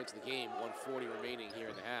first points of the game. 1:40 remaining here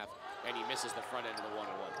in the half, and he misses the front end of the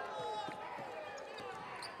one-on-one.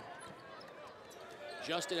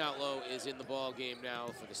 Justin Outlaw is in the ball game now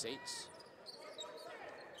for the Saints.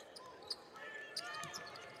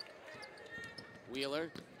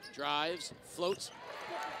 Wheeler drives, floats.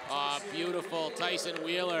 Ah, beautiful. Tyson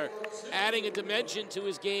Wheeler adding a dimension to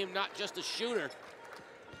his game, not just a shooter.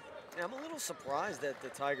 Yeah, I'm a little surprised that the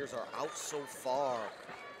Tigers are out so far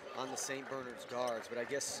on the St. Bernard's guards, but I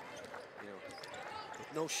guess, you know,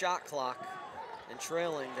 with no shot clock and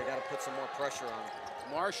trailing, they got to put some more pressure on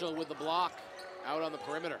them. Marshall with the block out on the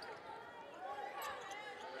perimeter.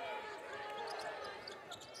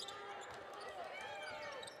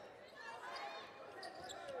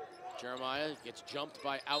 Jeremiah gets jumped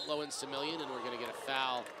by Outlaw and Simillion, and we're going to get a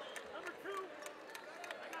foul.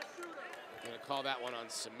 I'm going to call that one on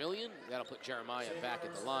Simillion. That'll put Jeremiah back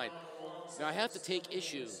at the line. Now, I have to take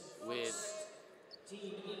issue with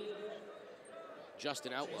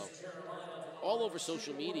Justin Outlaw. All over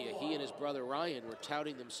social media, he and his brother Ryan were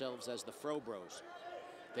touting themselves as the Fro Bros.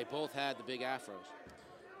 They both had the big afros.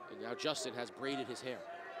 And now Justin has braided his hair.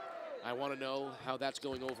 I want to know how that's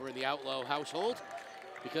going over in the Outlaw household,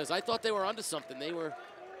 because I thought they were onto something. They were,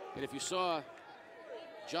 and if you saw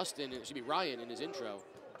Ryan in his intro,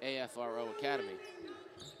 AFRO Academy,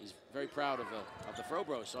 he's very proud of the Fro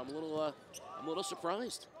Bros. So I'm a little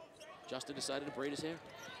surprised. Justin decided to braid his hair.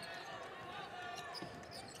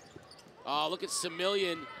 Oh, look at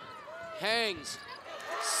Simillion. Hangs.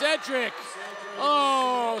 Cedric.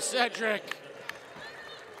 Oh, Cedric.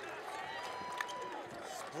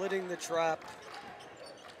 Splitting the trap.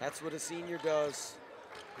 That's what a senior does.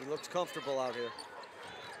 He looks comfortable out here.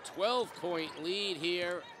 12-point lead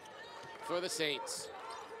here for the Saints.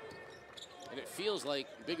 And it feels like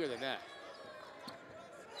bigger than that.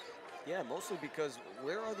 Yeah, mostly because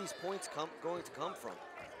where are these points going to come from?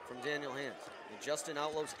 From Daniel Hands. And Justin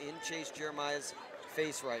Outlaw's in Chase Jeremiah's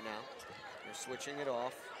face right now. They're switching it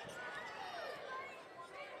off.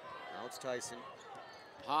 Now it's Tyson.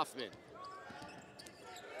 Hoffman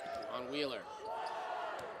on Wheeler.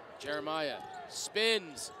 Jeremiah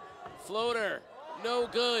spins, floater, no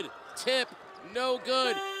good. Tip, no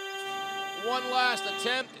good. One last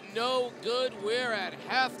attempt, no good. We're at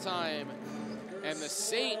halftime. And the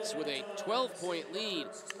Saints with a 12-point lead,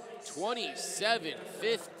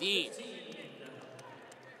 27-15.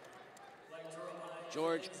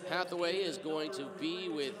 George Hathaway is going to be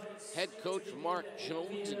with head coach Mark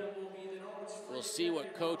Jones. And we'll see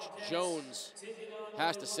what Coach Jones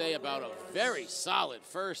has to say about a very solid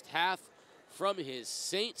first half from his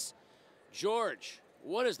Saints. George,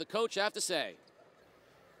 what does the coach have to say?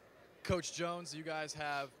 Coach Jones, you guys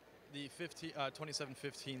have the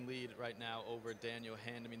 27-15 lead right now over Daniel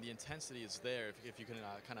Hand. I mean, the intensity is there, if you can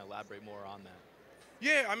kind of elaborate more on that.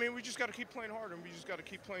 Yeah, I mean, we just got to keep playing hard, and we just got to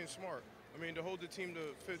keep playing smart. I mean, to hold the team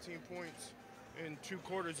to 15 points in 2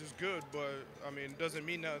 quarters is good, but, I mean, it doesn't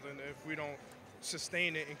mean nothing if we don't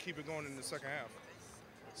sustain it and keep it going in the second half.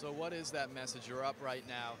 So what is that message? You're up right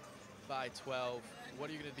now by 12. What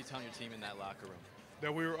are you going to be telling your team in that locker room?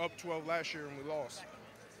 That we were up 12 last year and we lost.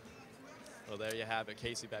 Well, there you have it.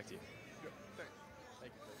 Casey, back to you. Yeah,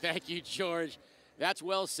 Thank you, George. That's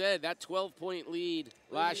well said. That 12-point lead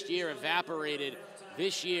last year evaporated.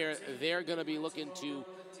 This year, they're going to be looking to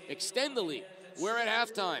extend the lead. We're at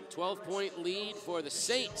halftime. 12-point lead for the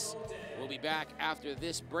Saints. We'll be back after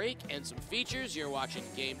this break and some features. You're watching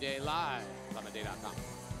Game Day Live on theday.com.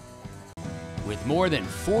 With more than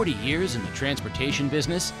 40 years in the transportation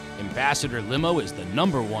business, Ambassador Limo is the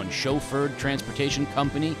 #1 chauffeured transportation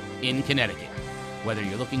company in Connecticut. Whether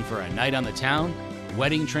you're looking for a night on the town,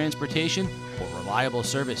 wedding transportation, or reliable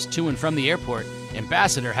service to and from the airport,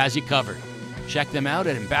 Ambassador has you covered. Check them out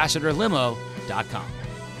at ambassadorlimo.com.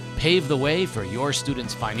 Pave the way for your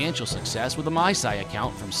students' financial success with a MySci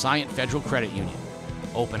account from Scient Federal Credit Union.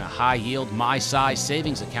 Open a high-yield MySci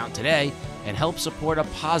savings account today and help support a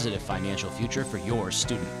positive financial future for your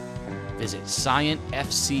student. Visit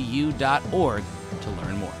scientfcu.org to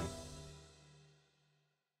learn more.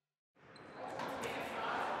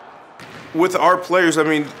 With our players, I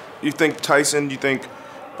mean, you think Tyson, you think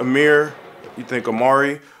Amir, you think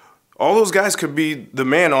Amari, all those guys could be the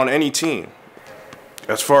man on any team.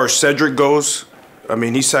 As far as Cedric goes, I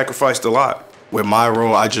mean, he sacrificed a lot. With my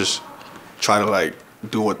role, I just try to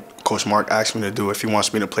do what Coach Mark asked me to do. If he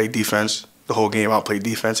wants me to play defense the whole game, I'll play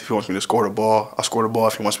defense. If he wants me to score the ball, I'll score the ball.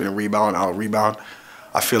 If he wants me to rebound, I'll rebound.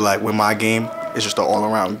 I feel like with my game, it's just an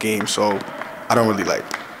all-around game, so I don't really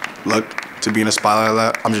look to be in a spotlight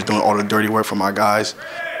like that. I'm just doing all the dirty work for my guys,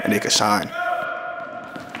 and they can shine.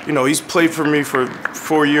 You know, he's played for me for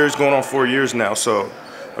 4 years, going on 4 years now, so,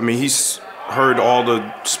 I mean, he's heard all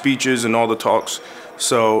the speeches and all the talks.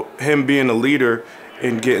 So him being a leader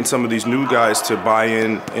and getting some of these new guys to buy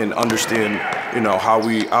in and understand, you know, how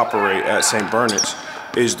we operate at St. Bernard's,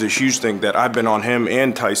 is the huge thing that I've been on him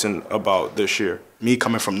and Tyson about this year. Me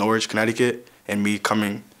coming from Norwich, Connecticut, and me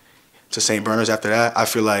coming to St. Bernard's after that, I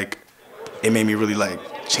feel like it made me really like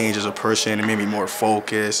change as a person. It made me more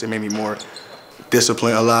focused. It made me more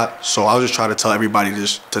disciplined a lot. So I was just trying to tell everybody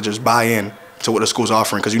to just buy in to what the school's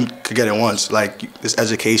offering, because you could get it once. Like this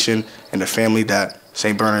education and the family that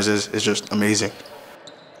St. Bernard's is just amazing.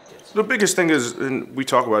 The biggest thing is, and we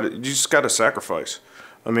talk about it, you just got to sacrifice.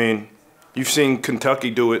 I mean, you've seen Kentucky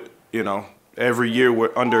do it, you know, every year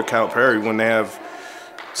under Calipari when they have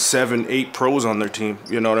 7, 8 pros on their team,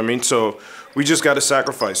 you know what I mean? So we just got to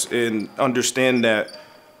sacrifice and understand that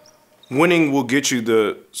winning will get you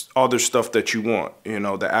the other stuff that you want, you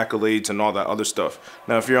know, the accolades and all that other stuff.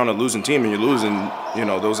 Now, if you're on a losing team and you're losing, you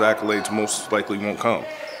know, those accolades most likely won't come,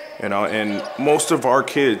 you know. And most of our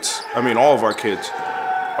kids, I mean, all of our kids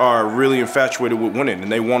are really infatuated with winning,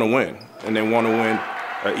 and they want to win. And they want to win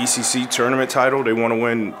an ECC tournament title. They want to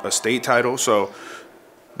win a state title. So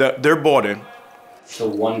they're bought in. The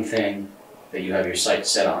one thing that you have your sights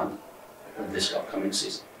set on this upcoming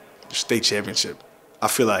season? State championship. I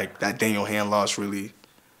feel like that Daniel Hand loss really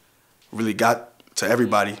got to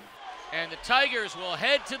everybody. And the Tigers will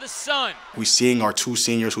head to the sun. We seeing our 2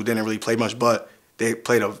 seniors who didn't really play much, but they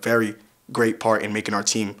played a very great part in making our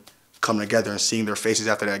team come together, and seeing their faces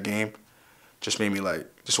after that game just made me like,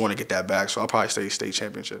 just want to get that back. So I'll probably say state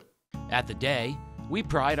championship. At The Day, we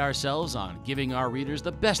pride ourselves on giving our readers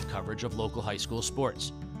the best coverage of local high school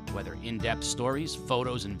sports. Whether in-depth stories,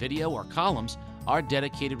 photos and video, or columns, our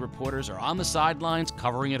dedicated reporters are on the sidelines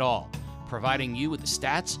covering it all, providing you with the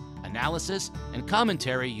stats, analysis, and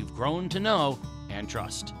commentary you've grown to know and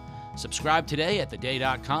trust. Subscribe today at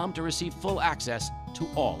theday.com to receive full access to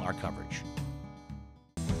all our coverage.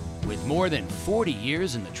 With more than 40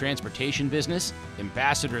 years in the transportation business,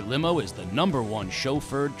 Ambassador Limo is the #1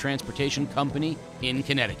 chauffeured transportation company in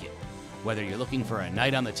Connecticut. Whether you're looking for a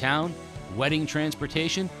night on the town, wedding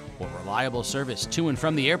transportation, or reliable service to and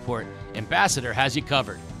from the airport, Ambassador has you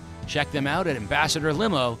covered. Check them out at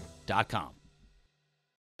ambassadorlimo.com.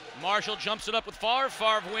 Marshall jumps it up with Favre.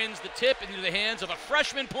 Favre wins the tip into the hands of a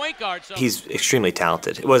freshman point guard. So he's extremely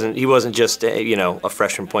talented. He wasn't just a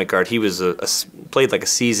freshman point guard. He was played like a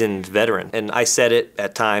seasoned veteran. And I said it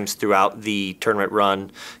at times throughout the tournament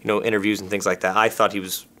run, interviews and things like that. I thought he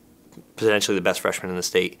was potentially the best freshman in the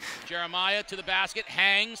state. Jeremiah to the basket,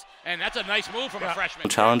 hangs, and that's a nice move from a freshman. The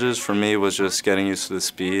challenges for me was just getting used to the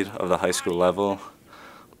speed of the high school level.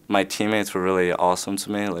 My teammates were really awesome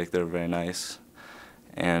to me, like they were very nice,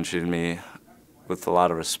 and treated me with a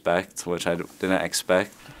lot of respect, which I didn't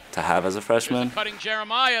expect to have as a freshman. Cutting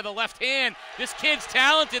Jeremiah, the left hand. This kid's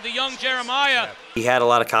talented, the young Jeremiah. He had a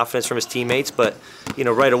lot of confidence from his teammates, but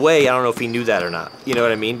right away, I don't know if he knew that or not. You know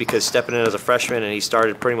what I mean? Because stepping in as a freshman, and he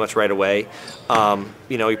started pretty much right away.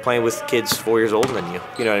 You're playing with kids 4 years older than you.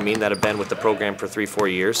 You know what I mean? That have been with the program for 3-4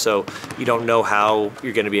 years. So you don't know how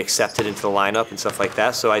you're going to be accepted into the lineup and stuff like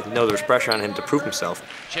that. So I know there was pressure on him to prove himself.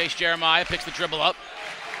 Chase Jeremiah picks the dribble up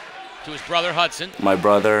to his brother Hudson. My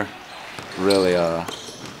brother really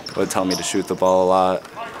would tell me to shoot the ball a lot,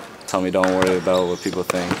 tell me don't worry about what people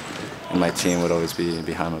think, and my team would always be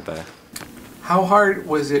behind my back. How hard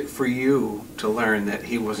was it for you to learn that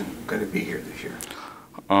he wasn't going to be here this year?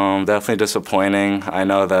 Definitely disappointing. I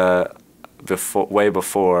know that way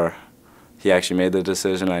before he actually made the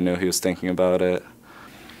decision, I knew he was thinking about it,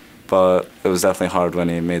 but it was definitely hard when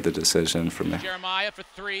he made the decision for me. Jeremiah for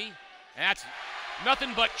 3, and that's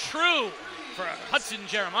nothing but true for Hudson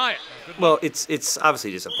Jeremiah. Well, it's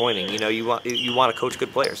obviously disappointing. You want to coach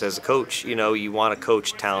good players. As a coach, you want to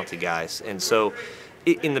coach talented guys. And so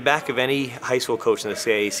in the back of any high school coach in the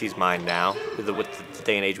CAAC's mind now, with the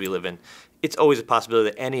day and age we live in, it's always a possibility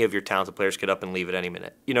that any of your talented players get up and leave at any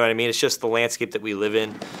minute. You know what I mean? It's just the landscape that we live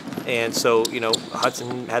in. And so,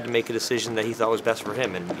 Hudson had to make a decision that he thought was best for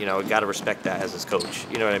him. And, got to respect that as his coach.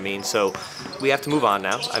 You know what I mean? So we have to move on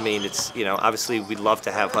now. I mean, it's, obviously we'd love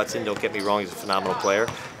to have Hudson. Don't get me wrong, he's a phenomenal player.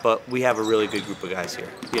 But we have a really good group of guys here,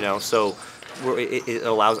 So it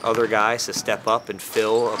allows other guys to step up and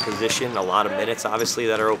fill a position, a lot of minutes, obviously,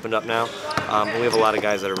 that are opened up now. And we have a lot of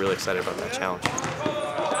guys that are really excited about that challenge.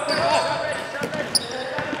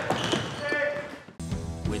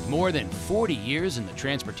 With more than 40 years in the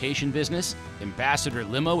transportation business, Ambassador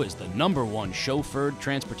Limo is the #1 chauffeured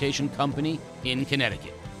transportation company in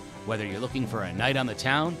Connecticut. Whether you're looking for a night on the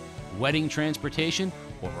town, wedding transportation,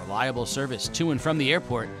 or reliable service to and from the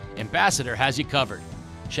airport, Ambassador has you covered.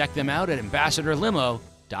 Check them out at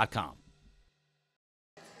ambassadorlimo.com.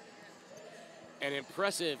 An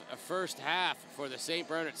impressive first half for the St.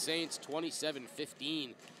 Bernard Saints,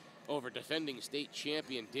 27-15 over defending state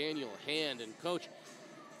champion Daniel Hand. And Coach,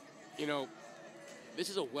 you know, this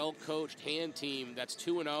is a well-coached hand team that's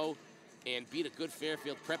 2-0 and beat a good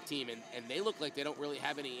Fairfield prep team, and they look like they don't really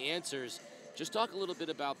have any answers. Just talk a little bit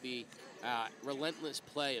about the relentless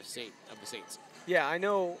play of the Saints. Yeah, I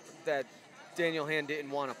know that Daniel Hand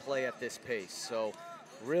didn't want to play at this pace, so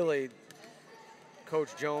really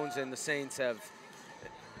Coach Jones and the Saints have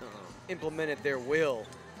implemented their will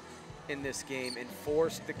in this game and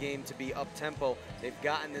forced the game to be up-tempo. They've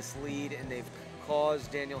gotten this lead, and they've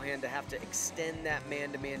caused Daniel Hand to have to extend that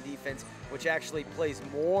man-to-man defense, which actually plays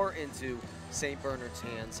more into St. Bernard's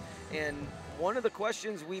hands. And one of the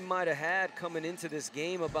questions we might have had coming into this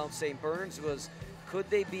game about St. Bernard's was, could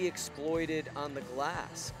they be exploited on the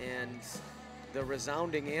glass? And the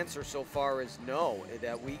resounding answer so far is no,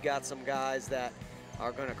 that we got some guys that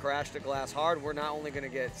are going to crash the glass hard. We're not only going to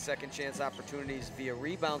get second chance opportunities via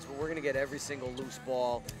rebounds, but we're going to get every single loose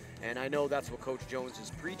ball. And I know that's what Coach Jones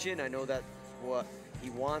is preaching. I know that's what he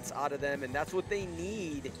wants out of them, and that's what they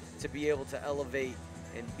need to be able to elevate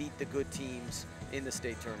and beat the good teams in the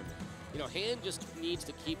state tournament. You know, Hand just needs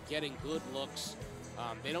to keep getting good looks.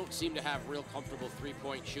 They don't seem to have real comfortable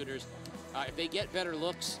three-point shooters. If they get better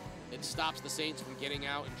looks, it stops the Saints from getting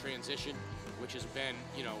out in transition, which has been,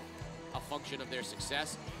 you know, a function of their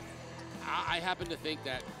success. I happen to think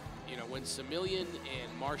that, you know, when Semillian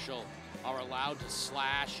and Marshall are allowed to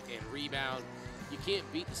slash and rebound, you can't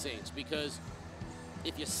beat the Saints, because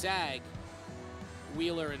if you sag,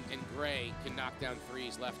 Wheeler and Gray can knock down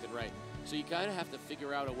threes left and right. So you kind of have to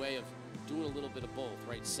figure out a way of doing a little bit of both,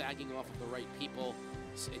 right? Sagging off of the right people,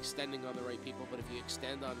 extending on the right people. But if you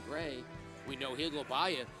extend on Gray, we know he'll go by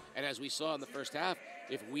you. And as we saw in the first half,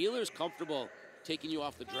 if Wheeler's comfortable taking you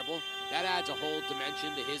off the dribble, that adds a whole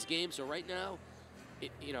dimension to his game. So right now,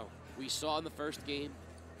 you know, we saw in the first game,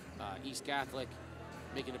 East Catholic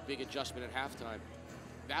making a big adjustment at halftime.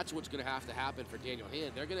 That's what's going to have to happen for Daniel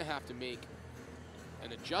Hand. They're going to have to make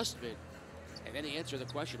an adjustment and then answer the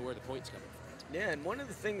question where the point's coming from. Yeah, and one of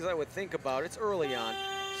the things I would think about, it's early on,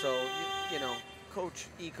 so, you know, Coach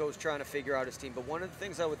Eco's trying to figure out his team, but one of the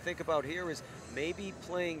things I would think about here is maybe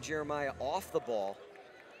playing Jeremiah off the ball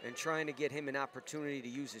and trying to get him an opportunity to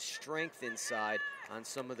use his strength inside on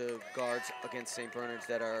some of the guards against St. Bernard's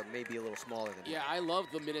that are maybe a little smaller than him. Yeah, I love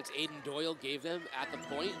the minutes Aiden Doyle gave them at the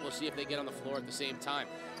point. We'll see if they get on the floor at the same time.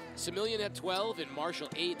 Semillian had 12 and Marshall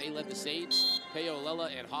 8. They led the Saints. Payolela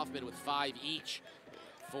and Hoffman with 5 each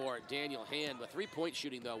for Daniel Hand. The three-point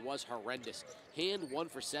shooting, though, was horrendous. Hand 1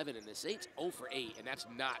 for 7, and the Saints 0 for 8, and that's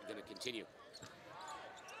not going to continue.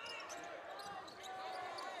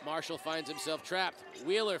 Marshall finds himself trapped.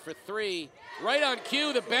 Wheeler for 3. Right on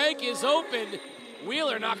cue, the bank is open.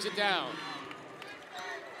 Wheeler knocks it down.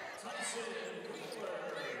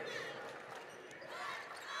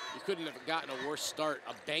 You couldn't have gotten a worse start.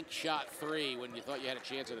 A bank shot 3 when you thought you had a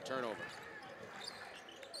chance at a turnover.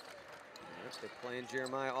 Yes, they're playing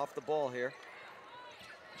Jeremiah off the ball here.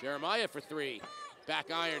 Jeremiah for 3.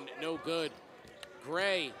 Back iron, no good.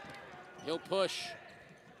 Gray, he'll push.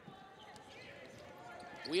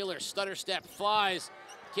 Wheeler, stutter step, flies,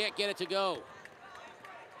 can't get it to go.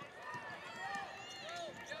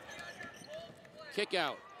 Kick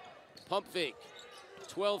out, pump fake,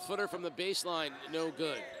 12-footer from the baseline, no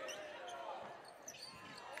good.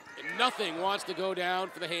 And nothing wants to go down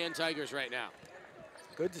for the Hand Tigers right now.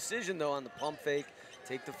 Good decision, though, on the pump fake.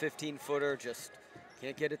 Take the 15-footer, just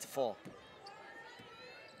can't get it to fall.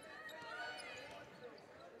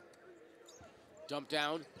 Dump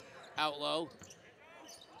down, out low.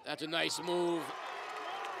 That's a nice move.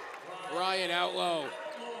 Ryan out low,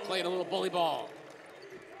 playing a little bully ball.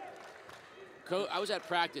 I was at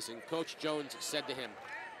practice, and Coach Jones said to him,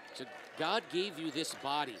 God gave you this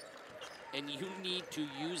body, and you need to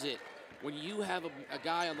use it. When you have a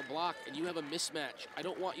guy on the block and you have a mismatch, I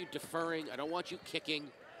don't want you deferring. I don't want you kicking.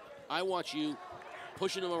 I want you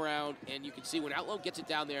pushing him around, and you can see when Outlaw gets it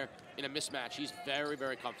down there in a mismatch, he's very,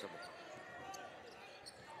 very comfortable.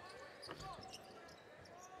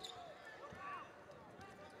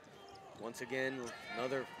 Once again,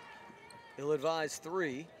 another ill-advised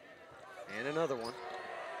 3, and another one.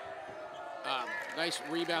 Nice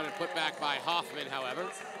rebound and put back by Hoffman, however.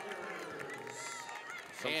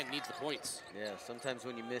 Hand needs the points. Yeah, sometimes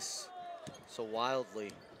when you miss so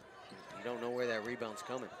wildly, you don't know where that rebound's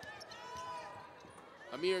coming.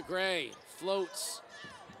 Amir Gray floats,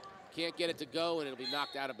 can't get it to go, and it'll be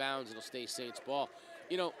knocked out of bounds. It'll stay Saints ball.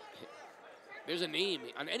 You know, there's a name.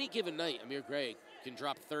 On any given night, Amir Gray can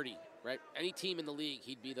drop 30, right? Any team in the league,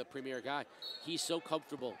 he'd be the premier guy. He's so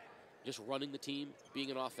comfortable just running the team, being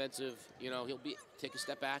an offensive, you know, he'll take a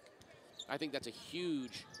step back. I think that's a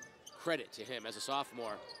huge credit to him as a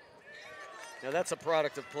sophomore. Now that's a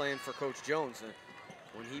product of playing for Coach Jones.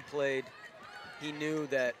 When he played, he knew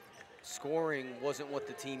that scoring wasn't what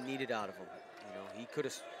the team needed out of him. You know, he could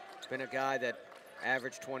have been a guy that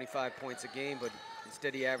averaged 25 points a game, but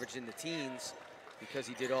instead he averaged in the teens because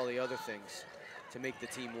he did all the other things to make the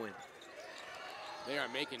team win. They are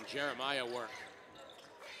making Jeremiah work.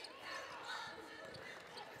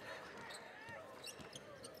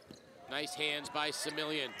 Nice hands by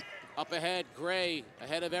Similian. Up ahead, Gray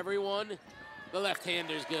ahead of everyone. The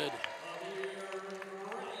left-hander's good.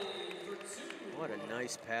 What a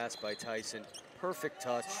nice pass by Tyson. Perfect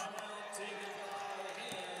touch.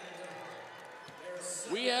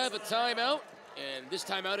 We have a timeout, and this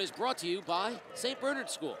timeout is brought to you by St. Bernard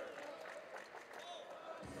School.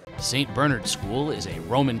 St. Bernard School is a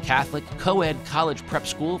Roman Catholic co-ed college prep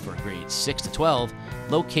school for grades 6 to 12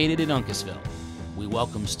 located in Uncasville. We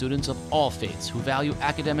welcome students of all faiths who value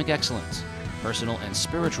academic excellence, personal and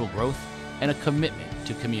spiritual growth, and a commitment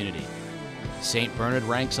to community. St. Bernard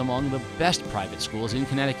ranks among the best private schools in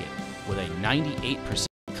Connecticut with a 98%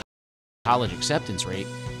 college acceptance rate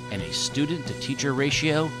and a student-to-teacher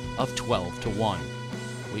ratio of 12 to 1.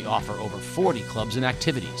 We offer over 40 clubs and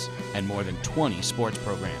activities and more than 20 sports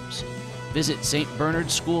programs. Visit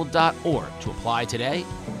stbernardschool.org to apply today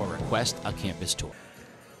or request a campus tour.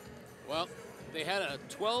 Well, they had a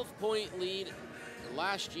 12-point lead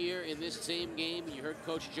last year in this same game. You heard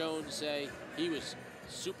Coach Jones say he was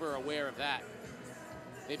super aware of that.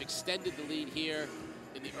 They've extended the lead here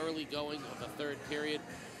in the early going of the third period.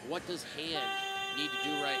 What does Hand need to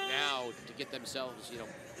do right now to get themselves,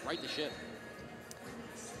 right the ship?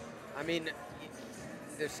 I mean,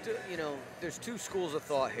 there's still, there's two schools of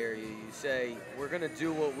thought here. You say, we're going to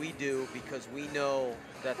do what we do because we know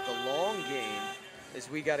that the long game is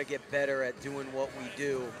we got to get better at doing what we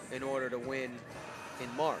do in order to win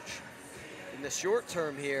in March. In the short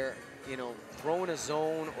term here, throwing a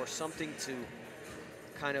zone or something to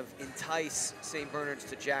kind of entice St. Bernard's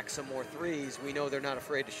to jack some more threes. We know they're not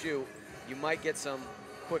afraid to shoot. You might get some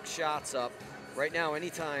quick shots up. Right now,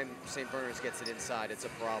 anytime St. Bernard's gets it inside, it's a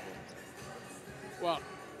problem. Well,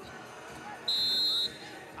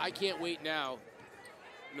 I can't wait now,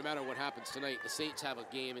 no matter what happens tonight. The Saints have a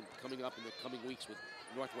game coming up in the coming weeks with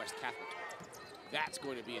Northwest Catholic. That's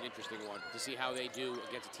going to be an interesting one to see how they do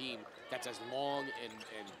against a team that's as long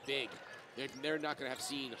and big. They're not going to have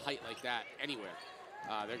seen height like that anywhere.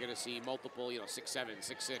 They're going to see multiple, 6'7",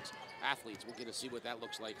 6'6" athletes. We're going to see what that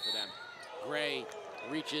looks like for them. Gray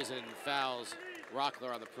reaches and fouls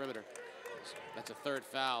Rockler on the perimeter. That's a third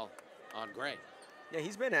foul on Gray. Yeah,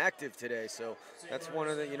 he's been active today, so that's one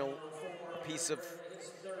of the, piece of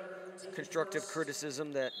constructive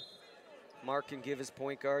criticism that Mark can give his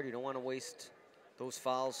point guard. You don't want to waste those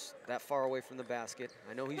fouls that far away from the basket.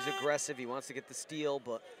 I know he's aggressive. He wants to get the steal,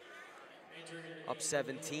 but up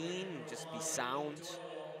 17, just be sound,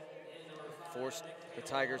 force the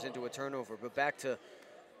Tigers into a turnover. But back to,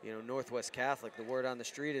 Northwest Catholic, the word on the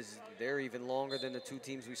street is they're even longer than the two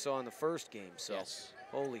teams we saw in the first game. So, yes.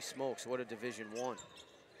 Holy smokes, what a Division I.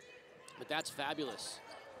 But that's fabulous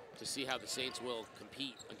to see how the Saints will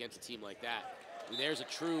compete against a team like that. I mean, there's a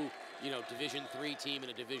true, Division III team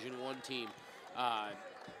and a Division I team.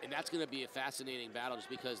 And that's going to be a fascinating battle just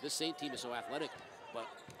because this Saint team is so athletic. But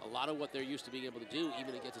a lot of what they're used to being able to do,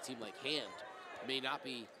 even against a team like Hand, may not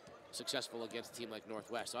be successful against a team like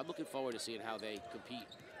Northwest. So I'm looking forward to seeing how they compete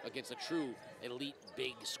against a true elite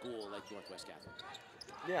big school like Northwest Catholic.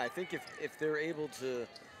 Yeah, I think if they're able to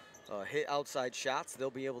hit outside shots, they'll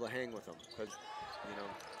be able to hang with them. Because,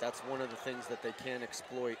 that's one of the things that they can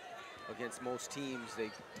exploit against most teams. They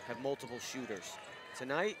have multiple shooters.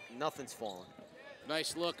 Tonight, nothing's falling.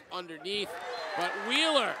 Nice look underneath, but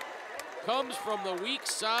Wheeler comes from the weak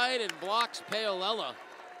side and blocks Paolella.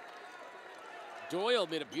 Doyle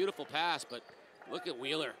made a beautiful pass, but look at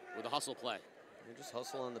Wheeler with a hustle play. They just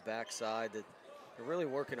hustle on the backside. They're really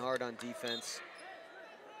working hard on defense.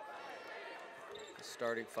 The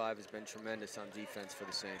starting five has been tremendous on defense for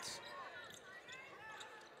the Saints.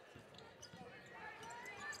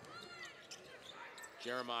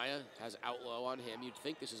 Jeremiah has Outlaw on him. You'd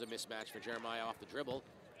think this is a mismatch for Jeremiah off the dribble.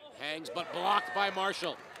 Hangs, but blocked by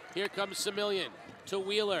Marshall. Here comes Similian to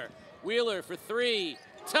Wheeler. Wheeler for three.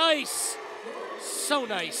 Tice! So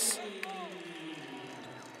nice.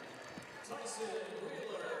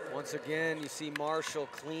 Once again, you see Marshall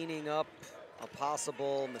cleaning up a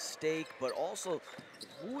possible mistake, but also,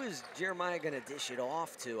 who is Jeremiah going to dish it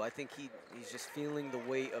off to? I think he's just feeling the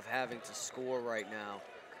weight of having to score right now.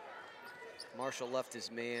 Marshall left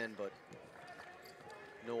his man, but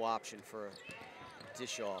no option for a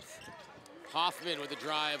dish off. Hoffman with the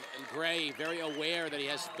drive, and Gray very aware that he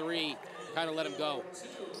has 3, kind of let him go.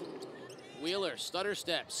 Wheeler, stutter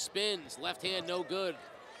step, spins, left hand no good.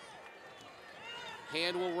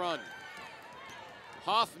 Hand will run.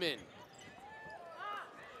 Hoffman.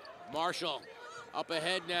 Marshall up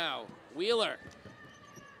ahead now. Wheeler.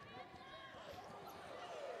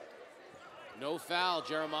 No foul,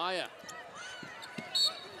 Jeremiah.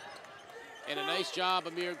 And a nice job,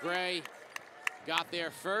 Amir Gray. Got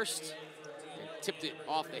there first and tipped it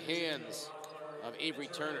off the hands of Avery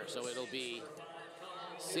Turner. So it'll be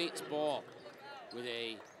Saints ball with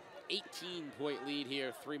a 18-point lead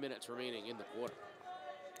here, 3 minutes remaining in the quarter.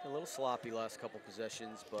 A little sloppy last couple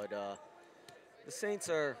possessions, but the Saints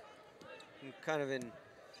are kind of in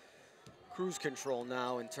cruise control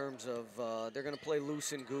now in terms of they're going to play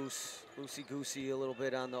loosey-goosey a little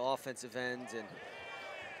bit on the offensive end and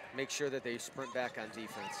make sure that they sprint back on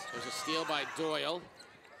defense. There's a steal by Doyle.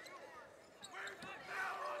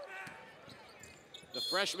 The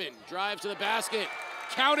freshman drives to the basket.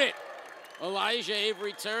 Count it! Elijah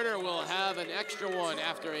Avery Turner will have an extra one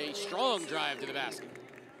after a strong drive to the basket.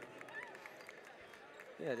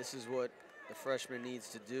 Yeah, this is what the freshman needs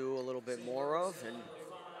to do a little bit more of and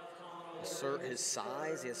assert his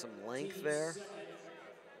size. He has some length there.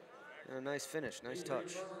 And a nice finish, nice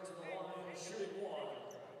touch.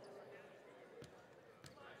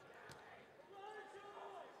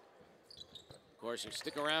 Of course, you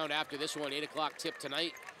stick around after this one, 8 o'clock tip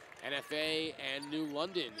tonight. NFA and New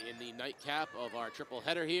London in the nightcap of our triple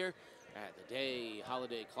header here at the Day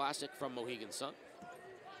Holiday Classic from Mohegan Sun.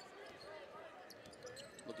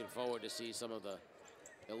 Looking forward to see some of the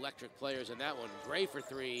electric players in that one. Gray for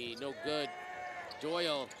 3, no good.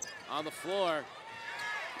 Doyle on the floor.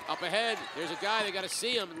 Up ahead, there's a guy, they got to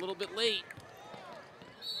see him a little bit late.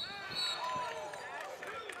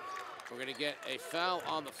 We're going to get a foul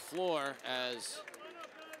on the floor as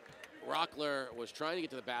Rockler was trying to get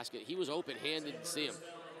to the basket. He was open-handed, didn't see him.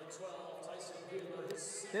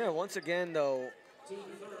 Yeah, once again, though,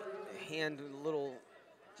 hand little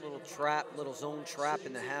trap, little zone trap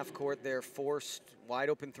in the half court there, forced wide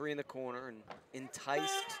open 3 in the corner and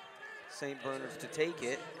enticed St. Bernard's to take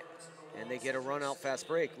it, and they get a run out fast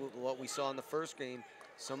break. What we saw in the first game,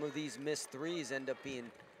 some of these missed 3s end up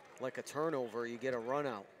being like a turnover. You get a run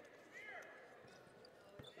out.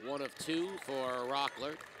 1 of 2 for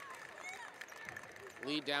Rockler.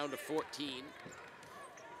 Lead down to 14.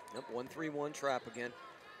 Yep, 1-3-1 trap again.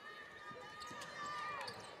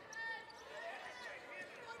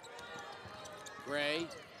 Gray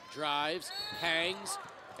drives, hangs,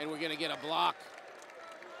 and we're going to get a block.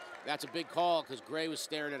 That's a big call because Gray was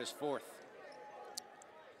staring at his 4th.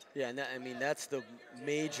 Yeah, and I mean, that's the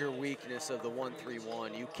major weakness of the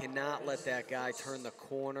 1-3-1. You cannot let that guy turn the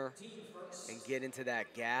corner and get into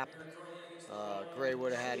that gap. Gray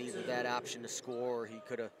would have had either that option to score or he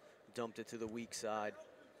could have dumped it to the weak side.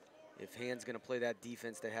 If Hand's going to play that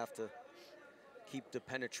defense, they have to keep the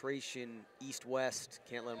penetration east-west.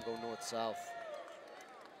 Can't let them go north-south.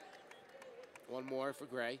 One more for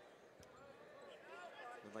Gray.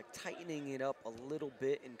 And like tightening it up a little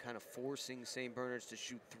bit and kind of forcing St. Bernard's to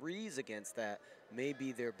shoot 3s against that may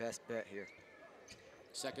be their best bet here.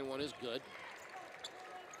 Second one is good.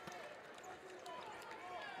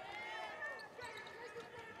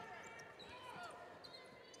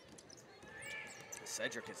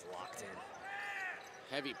 Cedric is locked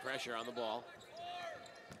in. Heavy pressure on the ball.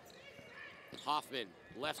 Hoffman,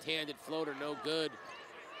 left-handed floater, no good.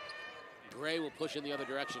 Gray will push in the other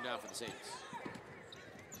direction now for the Saints.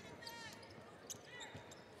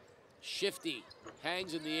 Shifty,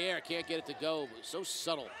 hangs in the air, can't get it to go, but so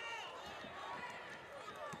subtle.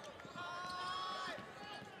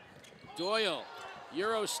 Doyle,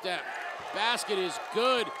 Euro step, basket is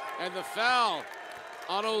good, and the foul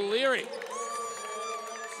on O'Leary.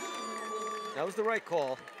 That was the right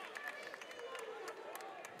call.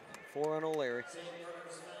 4 on O'Leary.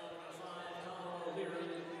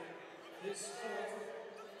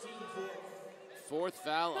 4th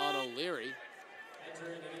foul on O'Leary.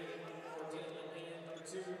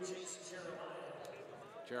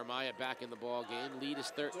 Jeremiah back in the ball game. Lead is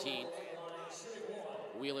 13.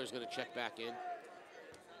 Wheeler's going to check back in.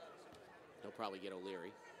 He'll probably get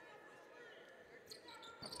O'Leary.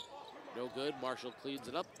 No good. Marshall cleans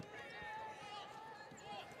it up.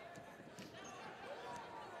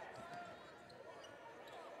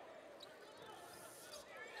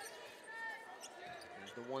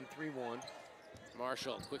 The 1-3-1.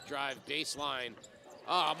 Marshall, quick drive, baseline.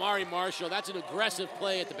 Ah, Amari Marshall, that's an aggressive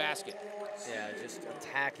play at the basket. Yeah, just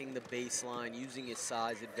attacking the baseline, using his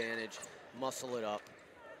size advantage, muscle it up.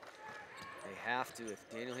 They have to.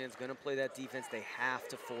 If Daniel Hand's going to play that defense, they have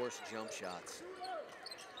to force jump shots.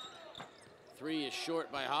 3 is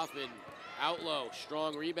short by Hoffman. Outlow,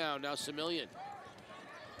 strong rebound. Now Semillian.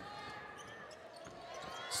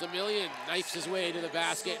 Semillian knifes his way to the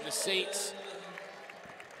basket, and the Saints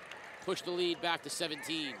push the lead back to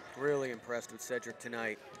 17. Really impressed with Cedric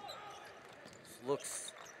tonight.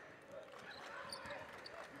 Looks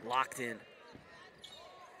locked in.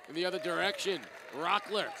 In the other direction,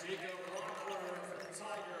 Rockler.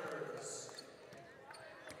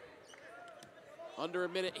 Under a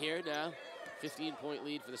minute here now. 15-point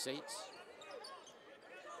lead for the Saints.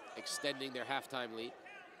 Extending their halftime lead.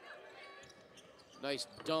 Nice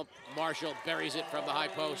dump. Marshall buries it from the high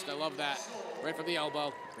post. I love that. Right from the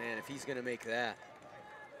elbow. Man, if he's going to make that,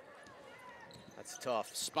 that's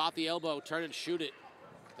tough. Spot the elbow, turn and shoot it.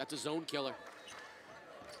 That's a zone killer.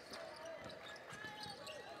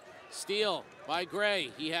 Steal by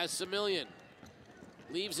Gray. He has Semillian.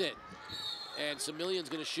 Leaves it. And Semillian's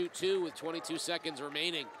going to shoot 2 with 22 seconds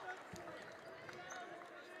remaining.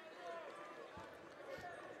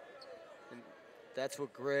 And that's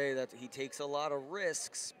what Gray, he takes a lot of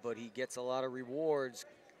risks, but he gets a lot of rewards.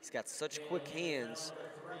 He's got such quick hands.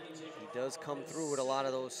 He does come through with a lot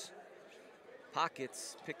of those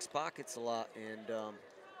pockets, picks pockets a lot. And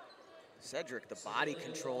Cedric, the body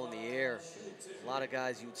control in the air. A lot of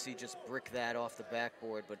guys you'd see just brick that off the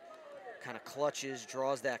backboard, but kind of clutches,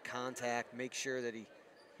 draws that contact, makes sure that he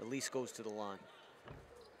at least goes to the line.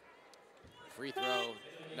 Free throw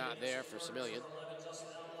not there for Semillian.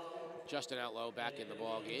 Justin Outlow back in the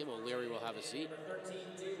ball game. O'Leary will have a seat.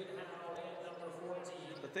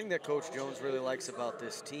 The thing that Coach Jones really likes about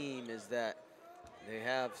this team is that they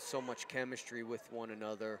have so much chemistry with one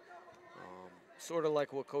another. Sort of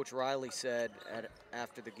like what Coach Riley said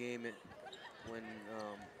after the game when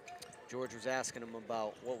George was asking him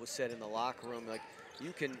about what was said in the locker room. Like,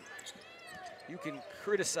 you can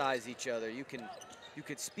criticize each other. You can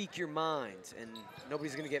speak your mind, and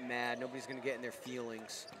nobody's going to get mad. Nobody's going to get in their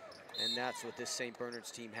feelings, and that's what this St. Bernard's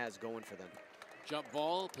team has going for them. Jump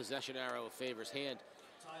ball, possession arrow favors Hand.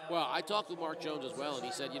 Well, I talked with Mark Jones as well, and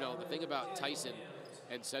he said, you know, the thing about Tyson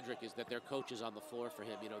and Cedric is that their coach is on the floor for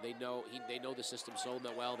him. You know, they know the system so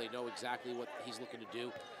well. They know exactly what he's looking to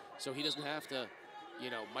do. So he doesn't have to, you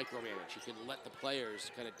know, micromanage. He can let the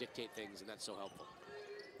players kind of dictate things, and that's so helpful.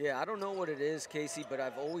 Yeah, I don't know what it is, Casey, but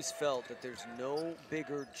I've always felt that there's no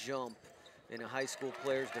bigger jump in a high school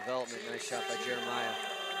player's development, nice shot by Jeremiah,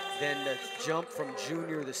 than the jump from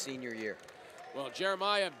junior to senior year. Well,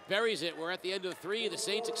 Jeremiah buries it. We're at the end of 3. The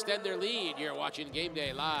Saints extend their lead. You're watching Game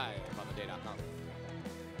Day live on theday.com.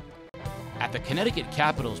 At the Connecticut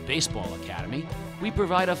Capitals Baseball Academy, we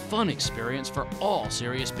provide a fun experience for all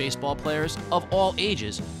serious baseball players of all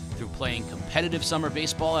ages through playing competitive summer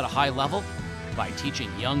baseball at a high level, by teaching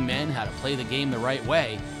young men how to play the game the right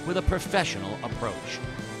way with a professional approach.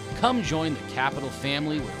 Come join the Capital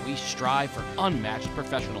family where we strive for unmatched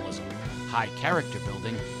professionalism, high character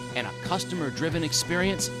building, and a customer-driven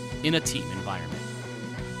experience in a team environment.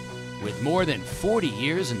 With more than 40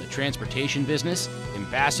 years in the transportation business,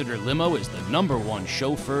 Ambassador Limo is the #1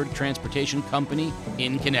 chauffeured transportation company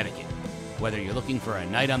in Connecticut. Whether you're looking for a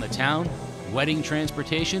night on the town, wedding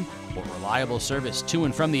transportation, or reliable service to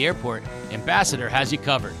and from the airport, Ambassador has you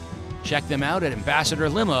covered. Check them out at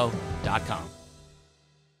ambassadorlimo.com.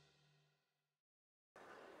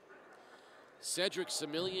 Cedric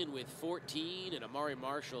Semillian with 14 and Amari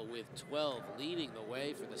Marshall with 12 leading the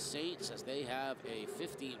way for the Saints as they have a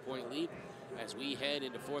 15-point lead as we head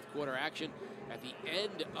into fourth quarter action. At the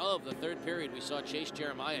end of the third period, we saw Chase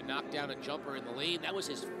Jeremiah knock down a jumper in the lane. That was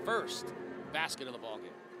his first basket of the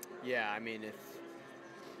ballgame. Yeah, I mean, if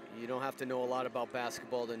you don't have to know a lot about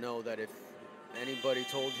basketball to know that if anybody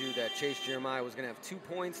told you that Chase Jeremiah was going to have 2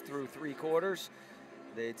 points through 3 quarters,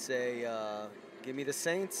 they'd say, give me the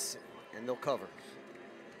Saints, and they'll cover.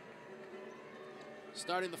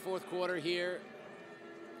 Starting the fourth quarter here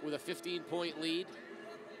with a 15-point lead.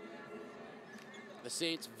 The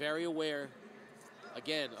Saints very aware,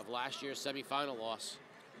 again, of last year's semifinal loss.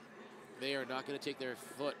 They are not going to take their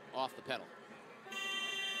foot off the pedal.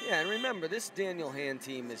 Yeah, and remember, this Daniel Hand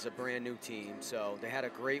team is a brand new team, so they had a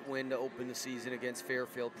great win to open the season against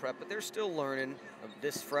Fairfield Prep, but they're still learning.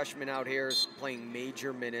 This freshman out here is playing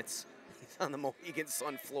major minutes. He's on the Mohegan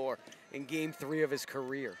Sun floor in Game 3 of his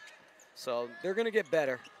career. So they're going to get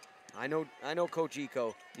better. I know Coach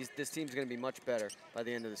Eco, this team's going to be much better by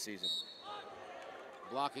the end of the season.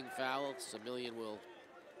 Blocking foul, Semillian will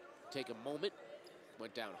take a moment.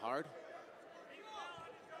 Went down hard.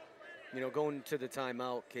 You know, going to the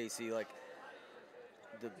timeout, Casey, like,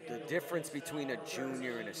 the difference between a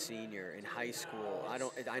junior and a senior in high school.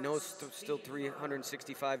 I know it's still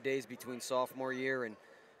 365 days between sophomore year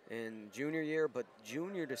and junior year, but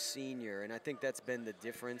junior to senior, and I think that's been the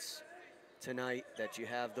difference tonight, that you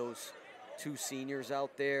have those two seniors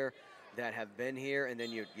out there that have been here, and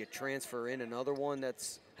then you transfer in another one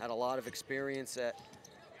that's had a lot of experience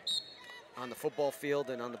on the football field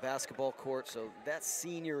and on the basketball court. So that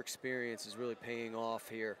senior experience is really paying off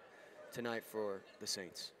here tonight for the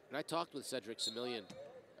Saints. And I talked with Cedric Semillion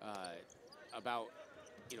about,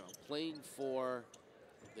 playing for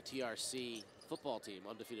the TRC football team,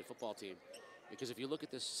 undefeated football team, because if you look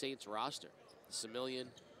at this Saints roster, Semillion,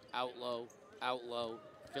 Outlaw,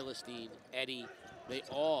 Philistine, Eddie, they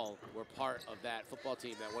all were part of that football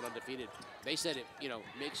team that went undefeated. They said it,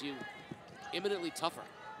 makes you imminently tougher.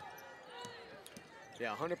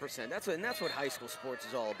 Yeah, 100%. That's what high school sports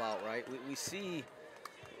is all about, right? We see,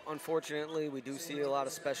 unfortunately, we do see a lot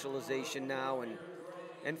of specialization now,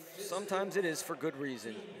 and sometimes it is for good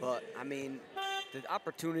reason. But I mean, the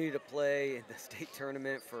opportunity to play in the state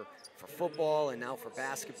tournament for football and now for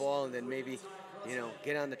basketball, and then maybe,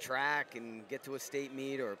 get on the track and get to a state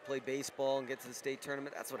meet, or play baseball and get to the state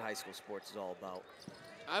tournament. That's what high school sports is all about.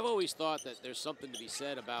 I've always thought that there's something to be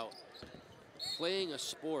said about playing a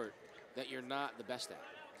sport that you're not the best at.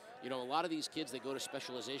 A lot of these kids, they go to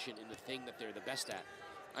specialization in the thing that they're the best at.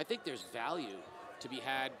 I think there's value to be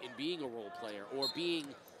had in being a role player, or being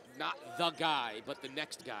not the guy, but the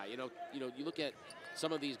next guy. You look at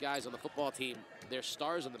some of these guys on the football team, they're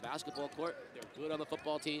stars on the basketball court, they're good on the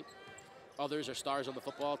football team. Others are stars on the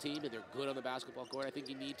football team and they're good on the basketball court. I think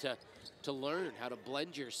you need to learn how to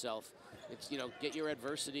blend yourself. It's, get your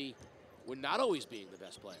adversity when not always being the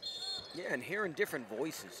best player. Yeah, and hearing different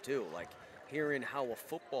voices too, like hearing how a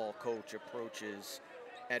football coach approaches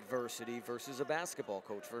adversity versus a basketball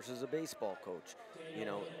coach versus a baseball coach.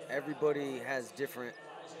 Everybody has different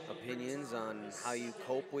opinions on how you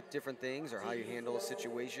cope with different things or how you handle a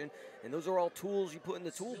situation, and those are all tools you put in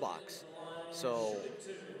the toolbox. So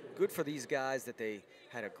good for these guys that they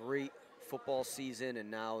had a great football season,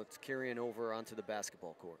 and now it's carrying over onto the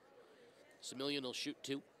basketball court. Semillion will shoot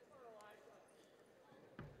 2.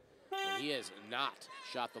 And he has not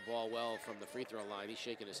shot the ball well from the free throw line. He's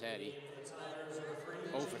shaking his head. He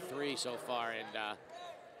 0 for 3 so far, and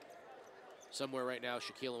somewhere right now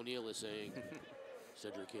Shaquille O'Neal is saying,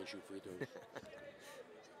 Cedric can't shoot free throws.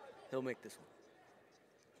 He'll make this one.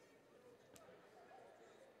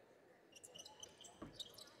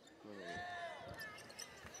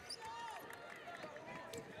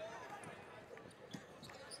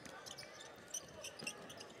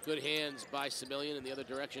 Good hands by Semillion in the other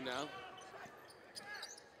direction now.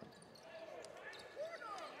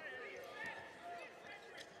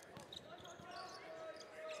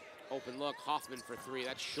 Open look, Hoffman for 3.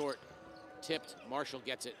 That's short. Tipped. Marshall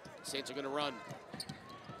gets it. Saints are going to run.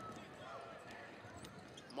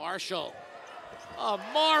 Marshall.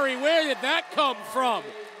 Amari, where did that come from?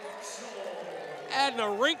 Adding a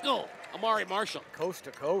wrinkle. Amari Marshall. Coast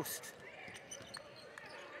to coast.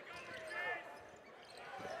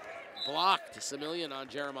 Block to Semillion on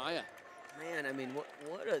Jeremiah. Man, I mean,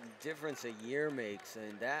 what a difference a year makes.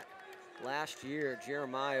 And that last year,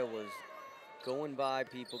 Jeremiah was going by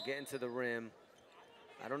people, getting to the rim.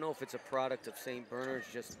 I don't know if it's a product of St. Bernard's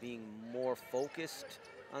just being more focused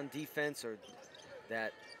on defense, or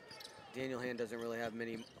that Daniel Hand doesn't really have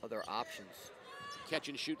many other options. Catch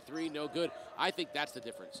and shoot 3, no good. I think that's the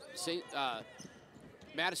difference.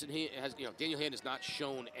 Madison has, Daniel Hand has not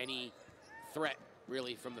shown any threat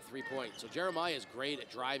really from the 3-point. So Jeremiah is great at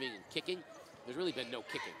driving and kicking. There's really been no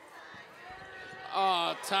kicking.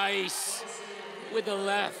 Oh, Tice with the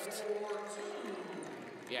left.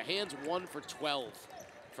 Yeah, Hand's 1 for 12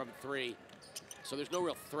 from 3. So there's no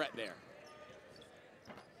real threat there.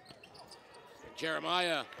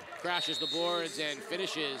 Jeremiah crashes the boards and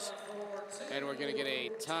finishes. And we're going to get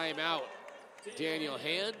a timeout. Daniel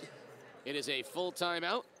Hand. It is a full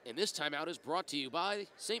timeout, and this timeout is brought to you by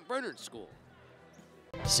St. Bernard's School.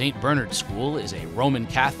 St. Bernard's School is a Roman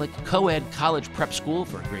Catholic co-ed college prep school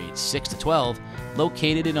for grades 6 to 12,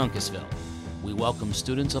 located in Uncasville. We welcome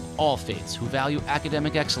students of all faiths who value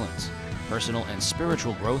academic excellence, personal and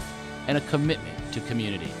spiritual growth, and a commitment to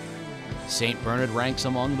community. St. Bernard ranks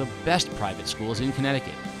among the best private schools in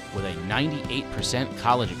Connecticut, with a 98%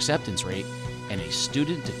 college acceptance rate and a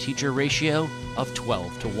student-to-teacher ratio of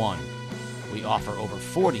 12 to 1. We offer over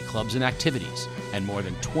 40 clubs and activities and more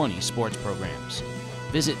than 20 sports programs.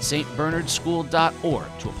 Visit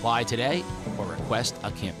stbernardschool.org to apply today or request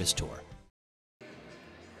a campus tour.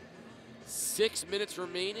 6 minutes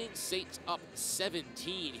remaining. Saints up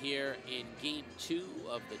 17 here in Game 2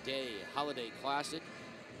 of the day Holiday Classic.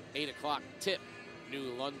 8 o'clock tip.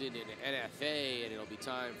 New London and NFA, and it'll be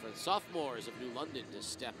time for the sophomores of New London to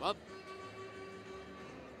step up.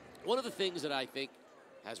 One of the things that I think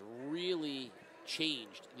has really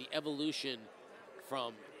changed the evolution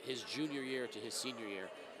from his junior year to his senior year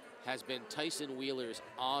has been Tyson Wheeler's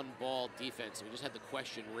on-ball defense. And we just had the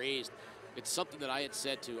question raised. It's something that I had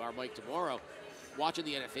said to our Mike tomorrow, watching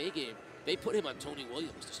the NFA game. They put him on Tony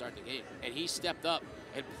Williams to start the game, and he stepped up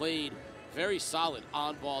and played very solid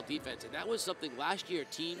on-ball defense. And that was something last year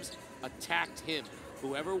teams attacked him.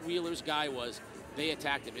 Whoever Wheeler's guy was, they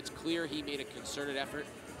attacked him. It's clear he made a concerted effort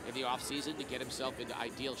in the offseason to get himself into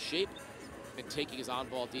ideal shape and taking his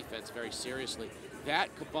on-ball defense very seriously.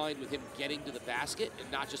 That, combined with him getting to the basket and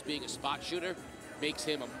not just being a spot shooter, makes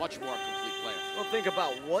him a much more complete player. Well, think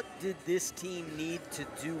about what did this team need to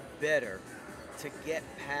do better to get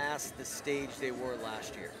past the stage they were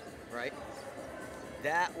last year, right?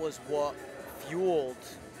 That was what fueled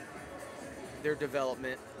their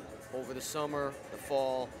development over the summer, the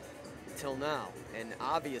fall, till now. And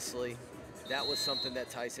obviously, that was something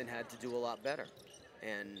that Tyson had to do a lot better.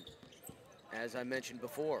 And as I mentioned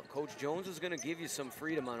before, Coach Jones is going to give you some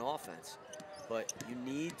freedom on offense, but you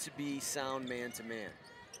need to be sound man-to-man.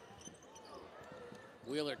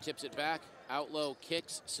 Wheeler tips it back, out low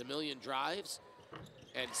kicks, Semillian drives,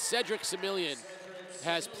 and Cedric Semillian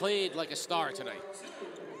has played like a star tonight.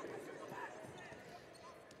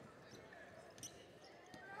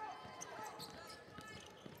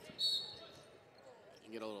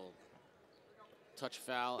 You get a little touch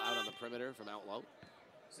foul out on the perimeter from out low.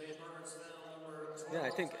 Yeah, I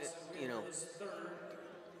think, you know,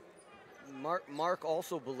 Mark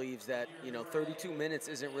also believes that, you know, 32 minutes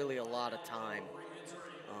isn't really a lot of time.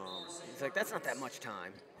 He's like, that's not that much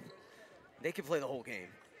time. They can play the whole game.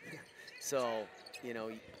 So, you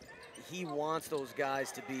know, he wants those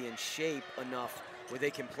guys to be in shape enough where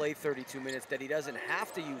they can play 32 minutes, that he doesn't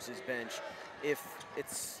have to use his bench if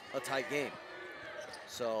it's a tight game.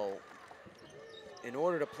 So, in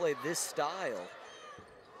order to play this style,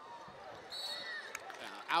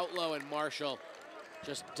 Outlaw and Marshall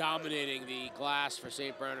just dominating the glass for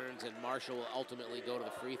St. Bernard's, and Marshall will ultimately go to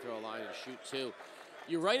the free throw line and shoot two.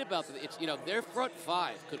 You're right about that. It's, you know, their front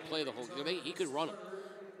five could play the whole game. He could run them.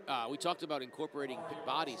 We talked about incorporating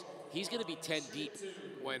bodies. He's going to be 10 deep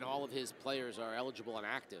when all of his players are eligible and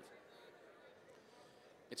active.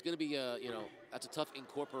 It's going to be, you know, that's a tough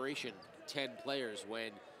incorporation, 10 players,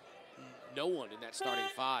 when no one in that starting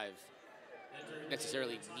five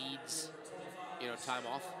necessarily needs, you know, time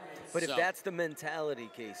off. But if that's the mentality,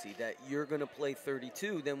 Casey, that you're going to play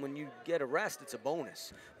 32, then when you get a rest, it's a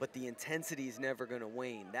bonus. But the intensity is never going to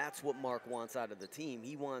wane. That's what Mark wants out of the team.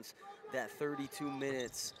 He wants that 32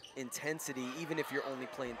 minutes intensity, even if you're only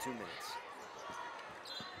playing 2 minutes.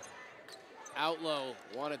 Outlaw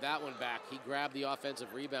wanted that one back. He grabbed the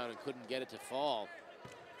offensive rebound and couldn't get it to fall.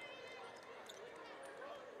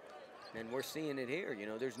 And we're seeing it here. You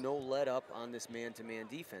know, there's no let up on this man-to-man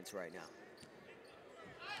defense right now.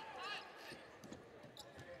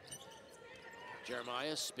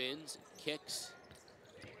 Jeremiah spins, kicks.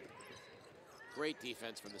 Great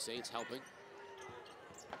defense from the Saints, helping.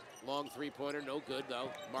 Long three-pointer, no good though.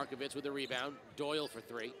 Markovitz with the rebound. Doyle for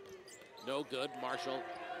three. No good. Marshall,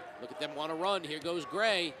 look at them want to run. Here goes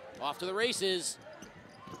Gray, off to the races.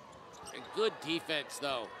 And good defense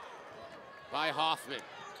though by Hoffman.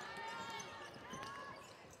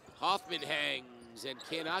 Hoffman hangs and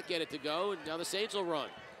cannot get it to go, and now the Saints will run.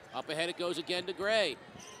 Up ahead it goes again to Gray.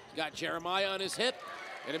 Got Jeremiah on his hip,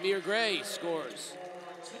 and Amir Gray scores.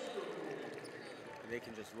 They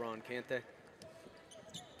can just run, can't they?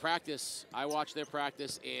 Practice, I watch their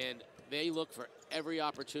practice, and they look for every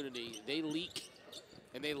opportunity. They leak,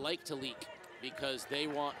 and they like to leak because they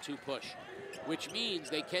want to push, which means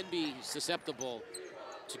they can be susceptible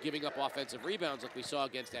to giving up offensive rebounds like we saw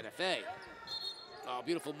against NFA.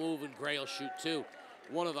 Beautiful move, and Gray will shoot too.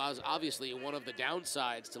 One of us, obviously, one of the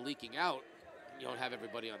downsides to leaking out, you don't have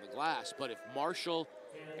everybody on the glass. But if Marshall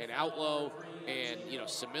and Outlaw and, you know,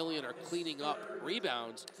 Semillian are cleaning up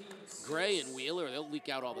rebounds, Gray and Wheeler, they'll leak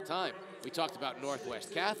out all the time. We talked about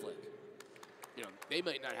Northwest Catholic. You know, they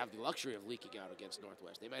might not have the luxury of leaking out against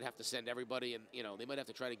Northwest. They might have to send everybody, and, you know, they might have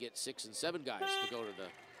to try to get 6 and 7 guys to go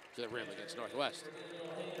to the rim against Northwest.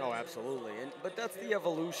 Oh, absolutely. But that's the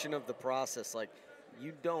evolution of the process. Like,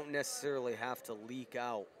 you don't necessarily have to leak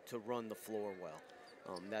out to run the floor well.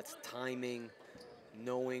 That's timing,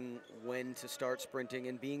 knowing when to start sprinting,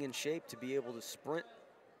 and being in shape to be able to sprint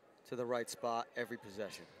to the right spot every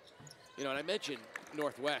possession. You know, and I mentioned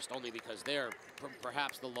Northwest only because they're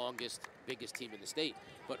perhaps the longest, biggest team in the state.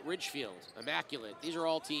 But Ridgefield, Immaculate, these are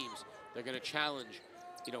all teams that are going to challenge,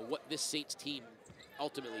 you know, what this Saints team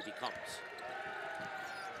ultimately becomes.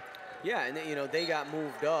 Yeah, and you know, they got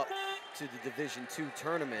moved up to the Division II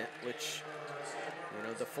tournament, which, you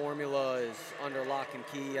know, the formula is under lock and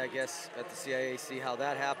key, I guess, at the CIAC, how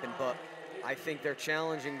that happened. But I think they're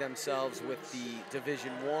challenging themselves with the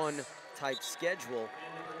Division I type schedule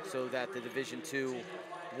so that the Division II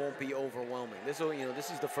won't be overwhelming. This will, you know, this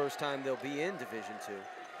is the first time they'll be in Division II.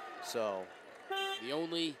 So the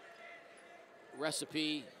only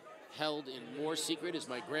recipe held in more secret is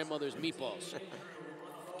my grandmother's meatballs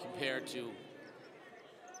compared to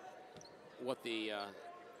what the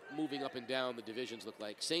moving up and down the divisions look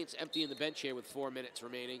like. Saints emptying the bench here with 4 minutes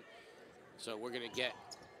remaining. So we're going to get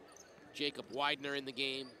Jacob Widener in the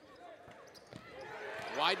game.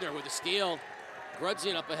 Widener with a steal.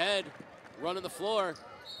 Grudzian up ahead, running the floor.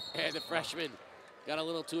 And the freshman got a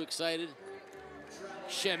little too excited.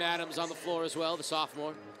 Shen Adams on the floor as well, the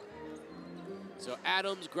sophomore. So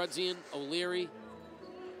Adams, Grudzian, O'Leary,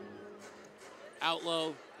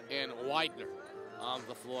 Outlaw, and Widener on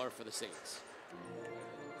the floor for the Saints.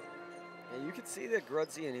 And you can see that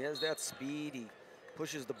Grudzian, he has that speed, he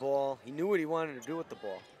pushes the ball. He knew what he wanted to do with the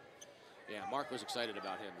ball. Yeah, Mark was excited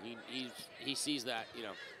about him. He sees that, you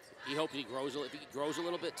know, he hopes he grows, if he grows a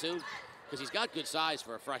little bit too, because he's got good size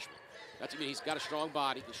for a freshman. That's, I mean, he's got a strong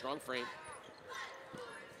body, a strong frame.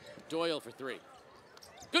 Doyle for 3.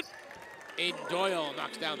 Good. Aiden Doyle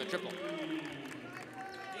knocks down the triple.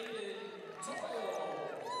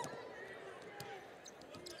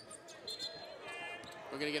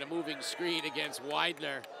 We're going to get a moving screen against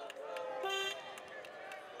Widener.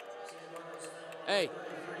 Hey,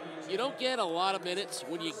 you don't get a lot of minutes.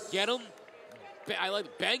 When you get them, I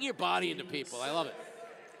like bang your body into people. I love it.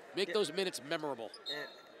 Make those minutes memorable.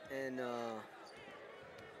 And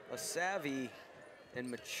a savvy and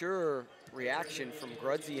mature reaction from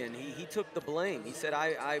Grudzian. He took the blame. He said,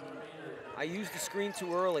 I used the screen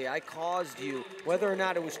too early. I caused you. Whether or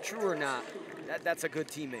not it was true or not, that's a good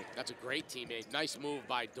teammate. That's a great teammate. Nice move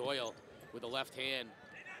by Doyle with the left hand.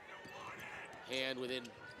 Hand within.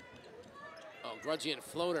 Oh, Grudzian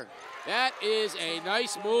floater. That is a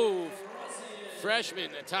nice move.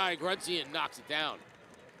 Freshman Ty Grudzian knocks it down.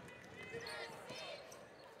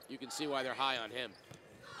 You can see why they're high on him.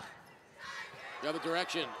 The other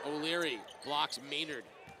direction, O'Leary blocks Maynard.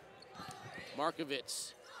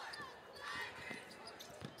 Markovitz.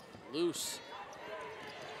 Loose.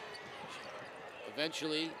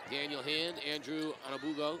 Eventually, Daniel Hand, Andrew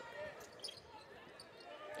Anabugo.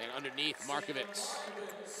 And underneath, Markovitz.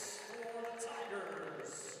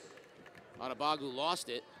 Anabagu lost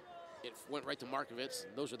it. It went right to Markovitz.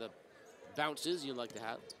 Those are the bounces you like to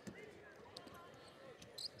have.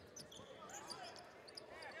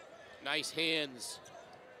 Nice hands.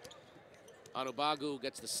 Anabagu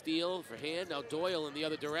gets the steal for Hand. Now Doyle in the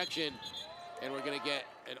other direction. And we're going to get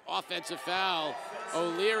an offensive foul.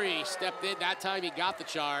 O'Leary stepped in. That time he got the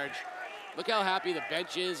charge. Look how happy the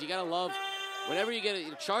bench is. You got to love, whenever you get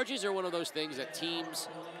it, charges are one of those things that teams,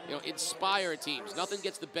 you know, inspire teams. Nothing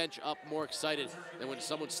gets the bench up more excited than when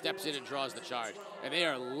someone steps in and draws the charge. And they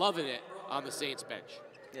are loving it on the Saints bench.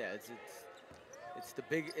 Yeah,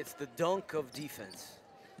 it's the dunk of defense,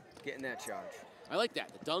 getting that charge. I like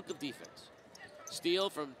that, the dunk of defense.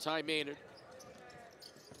 Steal from Ty Maynard.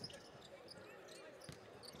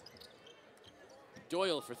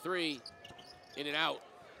 Doyle for 3, in and out.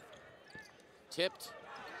 Tipped.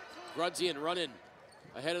 Grudzian running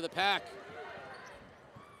ahead of the pack.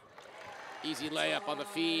 Easy layup on the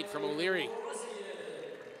feed from O'Leary.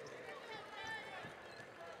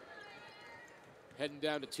 Heading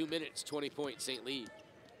down to 2 minutes, 20-point Saint lead.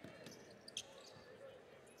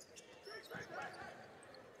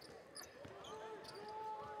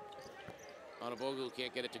 Anabogu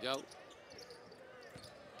can't get it to go.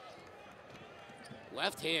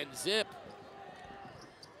 Left hand zip.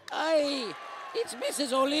 Aye, it's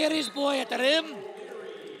Mrs. O'Leary's boy at the rim.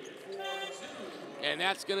 And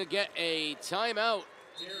that's gonna get a timeout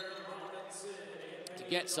to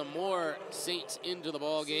get some more Saints into the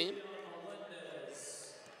ball game.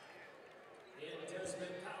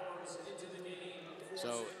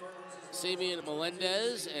 So Samian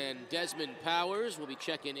Melendez and Desmond Powers will be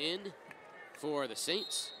checking in for the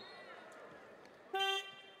Saints.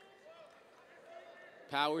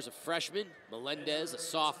 Powers, a freshman. Melendez, a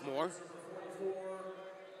sophomore.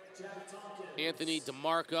 Anthony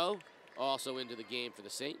DeMarco, also into the game for the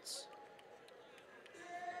Saints.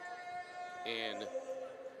 And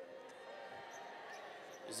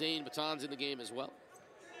Zane Baton's in the game as well.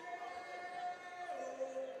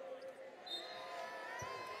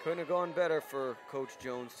 Couldn't have gone better for Coach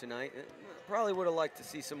Jones tonight. Probably would have liked to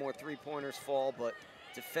see some more three-pointers fall, but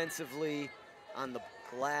defensively, on the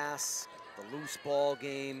glass, the loose ball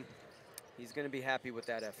game, he's going to be happy with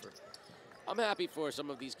that effort. I'm happy for some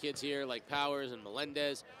of these kids here, like Powers and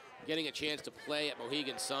Melendez, getting a chance to play at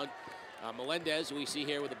Mohegan Sun. Melendez, who we see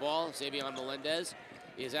here with the ball, Savion Melendez,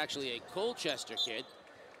 is actually a Colchester kid.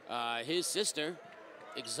 His sister,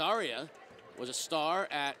 Exaria, was a star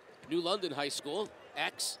at New London High School,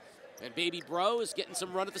 and baby bro is getting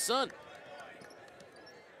some run at the Sun.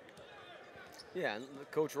 Yeah, and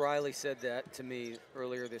Coach Riley said that to me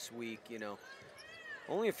earlier this week, you know.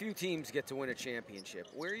 Only a few teams get to win a championship.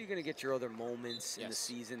 Where are you going to get your other moments in the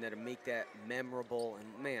season that'll make that memorable?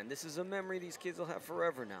 And, man, this is a memory these kids will have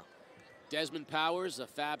forever now. Desmond Powers, a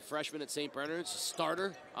fab freshman at St. Bernard's, a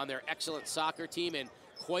starter on their excellent soccer team and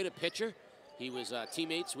quite a pitcher. He was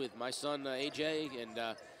teammates with my son, AJ,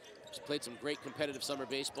 and played some great competitive summer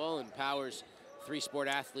baseball. And Powers, three-sport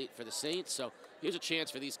athlete for the Saints. So here's a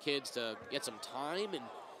chance for these kids to get some time and,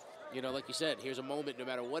 you know, like you said, here's a moment, no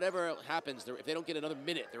matter whatever happens, if they don't get another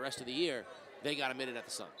minute the rest of the year, they got a minute at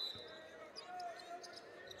the Sun.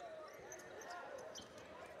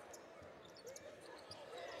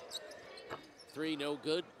 Three, no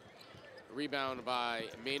good. Rebound by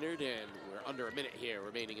Maynard, and we're under a minute here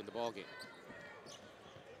remaining in the ballgame.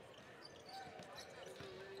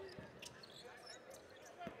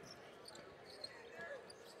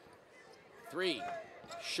 Three,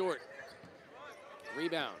 short.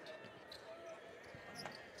 Rebound.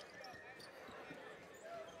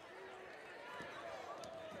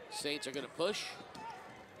 Saints are going to push.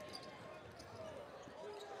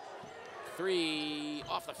 Three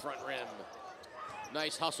off the front rim.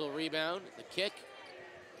 Nice hustle rebound. The kick.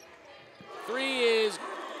 Three is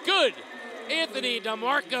good. Anthony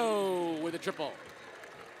DeMarco with a triple.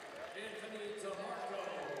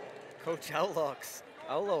 Coach Outlaw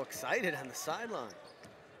excited on the sideline.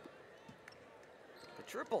 The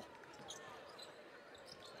triple.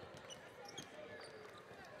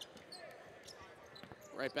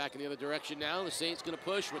 Right back in the other direction now. The Saints going to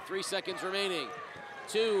push with 3 seconds remaining.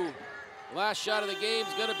 Last shot of the game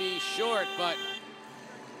is going to be short, but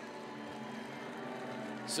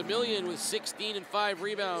Semillian with 16 and 5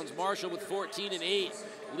 rebounds. Marshall with 14 and 8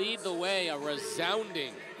 lead the way. A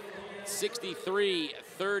resounding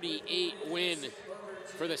 63-38 win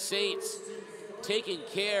for the Saints, taking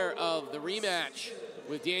care of the rematch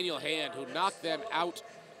with Daniel Hand, who knocked them out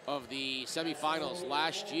of the semifinals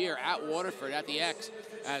last year at Waterford at the X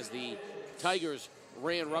as the Tigers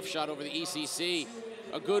ran roughshod over the ECC.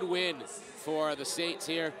 A good win for the Saints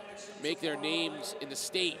here, make their names in the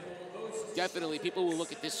state. Definitely people will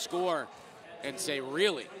look at this score and say,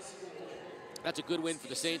 really? That's a good win for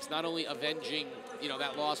the Saints, not only avenging, you know,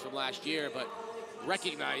 that loss from last year, but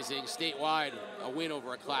recognizing statewide a win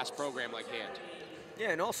over a class program like Hand.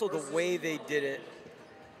 Yeah, and also the way they did it,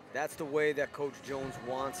 that's the way that Coach Jones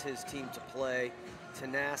wants his team to play.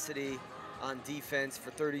 Tenacity on defense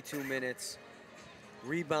for 32 minutes,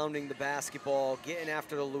 rebounding the basketball, getting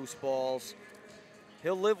after the loose balls.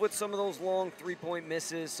 He'll live with some of those long three-point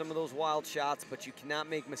misses, some of those wild shots, but you cannot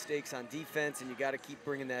make mistakes on defense, and you got to keep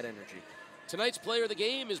bringing that energy. Tonight's player of the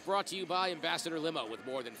game is brought to you by Ambassador Limo. With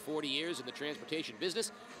more than 40 years in the transportation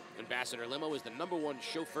business, Ambassador Limo is the #1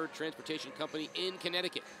 chauffeured transportation company in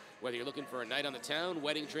Connecticut. Whether you're looking for a night on the town,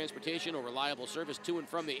 wedding transportation, or reliable service to and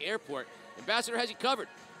from the airport, Ambassador has you covered.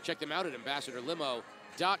 Check them out at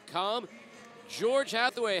ambassadorlimo.com. George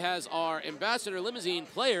Hathaway has our Ambassador Limousine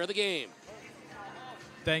player of the game.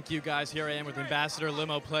 Thank you, guys. Here I am with Ambassador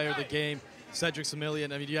Limo player of the game, Cedric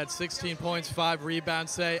Semillian. I mean, you had 16 points, 5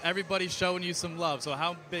 rebounds today. Everybody's showing you some love. So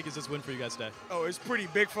how big is this win for you guys today? Oh, it's pretty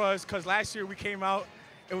big for us because last year we came out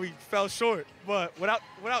and we fell short. But we got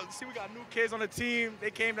new kids on the team.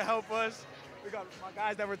 They came to help us. We got my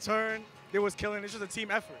guys that returned. They was killing. It's just a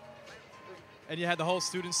team effort. And you had the whole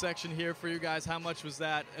student section here for you guys. How much was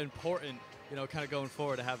that important, you know, kind of going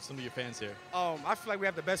forward to have some of your fans here? I feel like we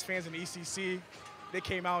have the best fans in the ECC. They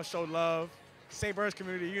came out and showed love. St. Bernard's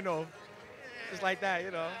community, you know, it's like that,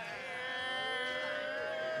 you know.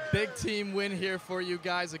 Big team win here for you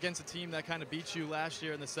guys against a team that kind of beat you last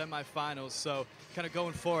year in the semifinals. So kind of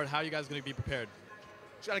going forward, how are you guys going to be prepared?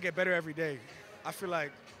 Try to get better every day. I feel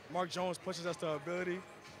like Mark Jones pushes us to our ability. You know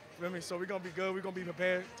what I mean? So we're going to be good. We're going to be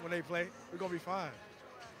prepared when they play. We're going to be fine.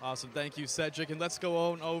 Awesome. Thank you, Cedric. And let's go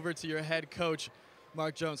on over to your head coach,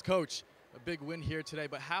 Mark Jones. Coach, a big win here today,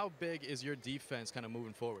 but how big is your defense kind of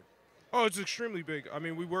moving forward? Oh, it's extremely big. I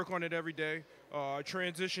mean, we work on it every day.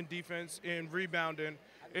 Transition defense and rebounding,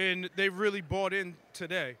 and they really bought in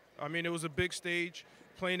today. I mean, it was a big stage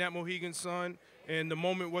playing at Mohegan Sun, and the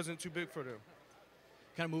moment wasn't too big for them.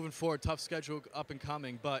 Kind of moving forward, tough schedule up and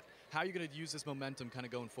coming, but how are you going to use this momentum kind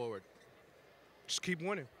of going forward? Just keep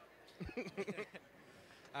winning.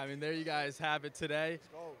 I mean, there you guys have it today.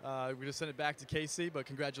 We just sent it back to Casey, but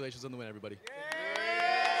congratulations on the win, everybody.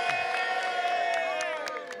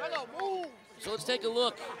 So let's take a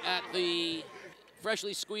look at the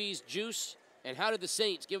freshly squeezed juice, and how did the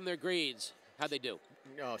Saints give them their grades? How'd they do?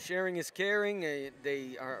 Sharing is caring.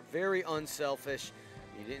 They are very unselfish.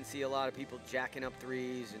 You didn't see a lot of people jacking up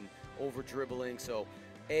threes and over dribbling, so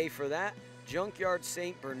A for that. Junkyard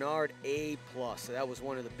St. Bernard, A+. So that was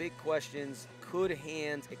one of the big questions. Could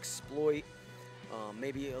Hands exploit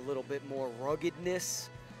maybe a little bit more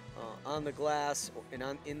ruggedness on the glass and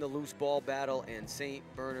in the loose ball battle, and St.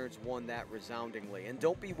 Bernard's won that resoundingly. And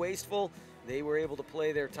don't be wasteful. They were able to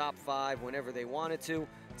play their top 5 whenever they wanted to.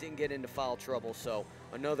 Didn't get into foul trouble, so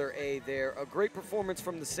another A there. A great performance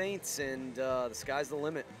from the Saints, and the sky's the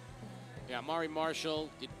limit. Yeah, Amari Marshall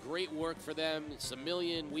did great work for them.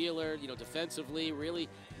 Samillion, Wheeler, defensively, really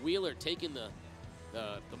Wheeler taking the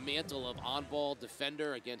mantle of on-ball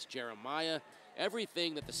defender against Jeremiah.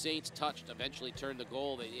 Everything that the Saints touched eventually turned to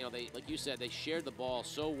goal. They like you said, they shared the ball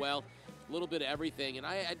so well. A little bit of everything, and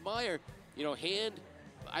I admire, Hand.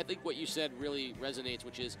 I think what you said really resonates,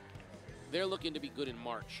 which is they're looking to be good in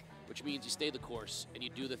March, which means you stay the course and you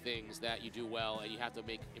do the things that you do well, and you have to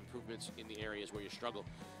make improvements in the areas where you struggle.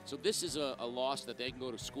 So this is a loss that they can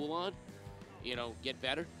go to school on, get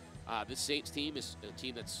better. This Saints team is a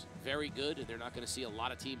team that's very good, and they're not going to see a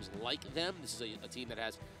lot of teams like them. This is a team that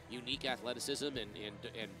has unique athleticism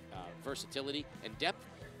and versatility and depth.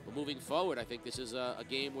 But moving forward, I think this is a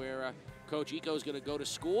game where Coach Eco is going to go to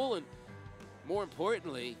school, and more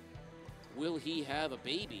importantly, will he have a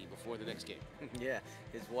baby before the next game? Yeah,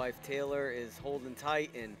 his wife Taylor is holding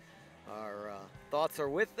tight, and our thoughts are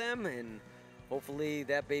with them, and hopefully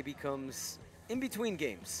that baby comes in between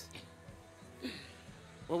games.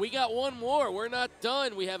 Well, we got one more. We're not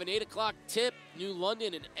done. We have an 8 o'clock tip, New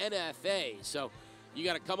London and NFA. So you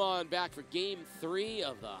got to come on back for Game 3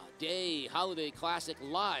 of the Day Holiday Classic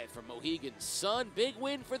live from Mohegan Sun. Big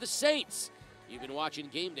win for the Saints. You've been watching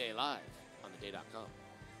Game Day live on theday.com.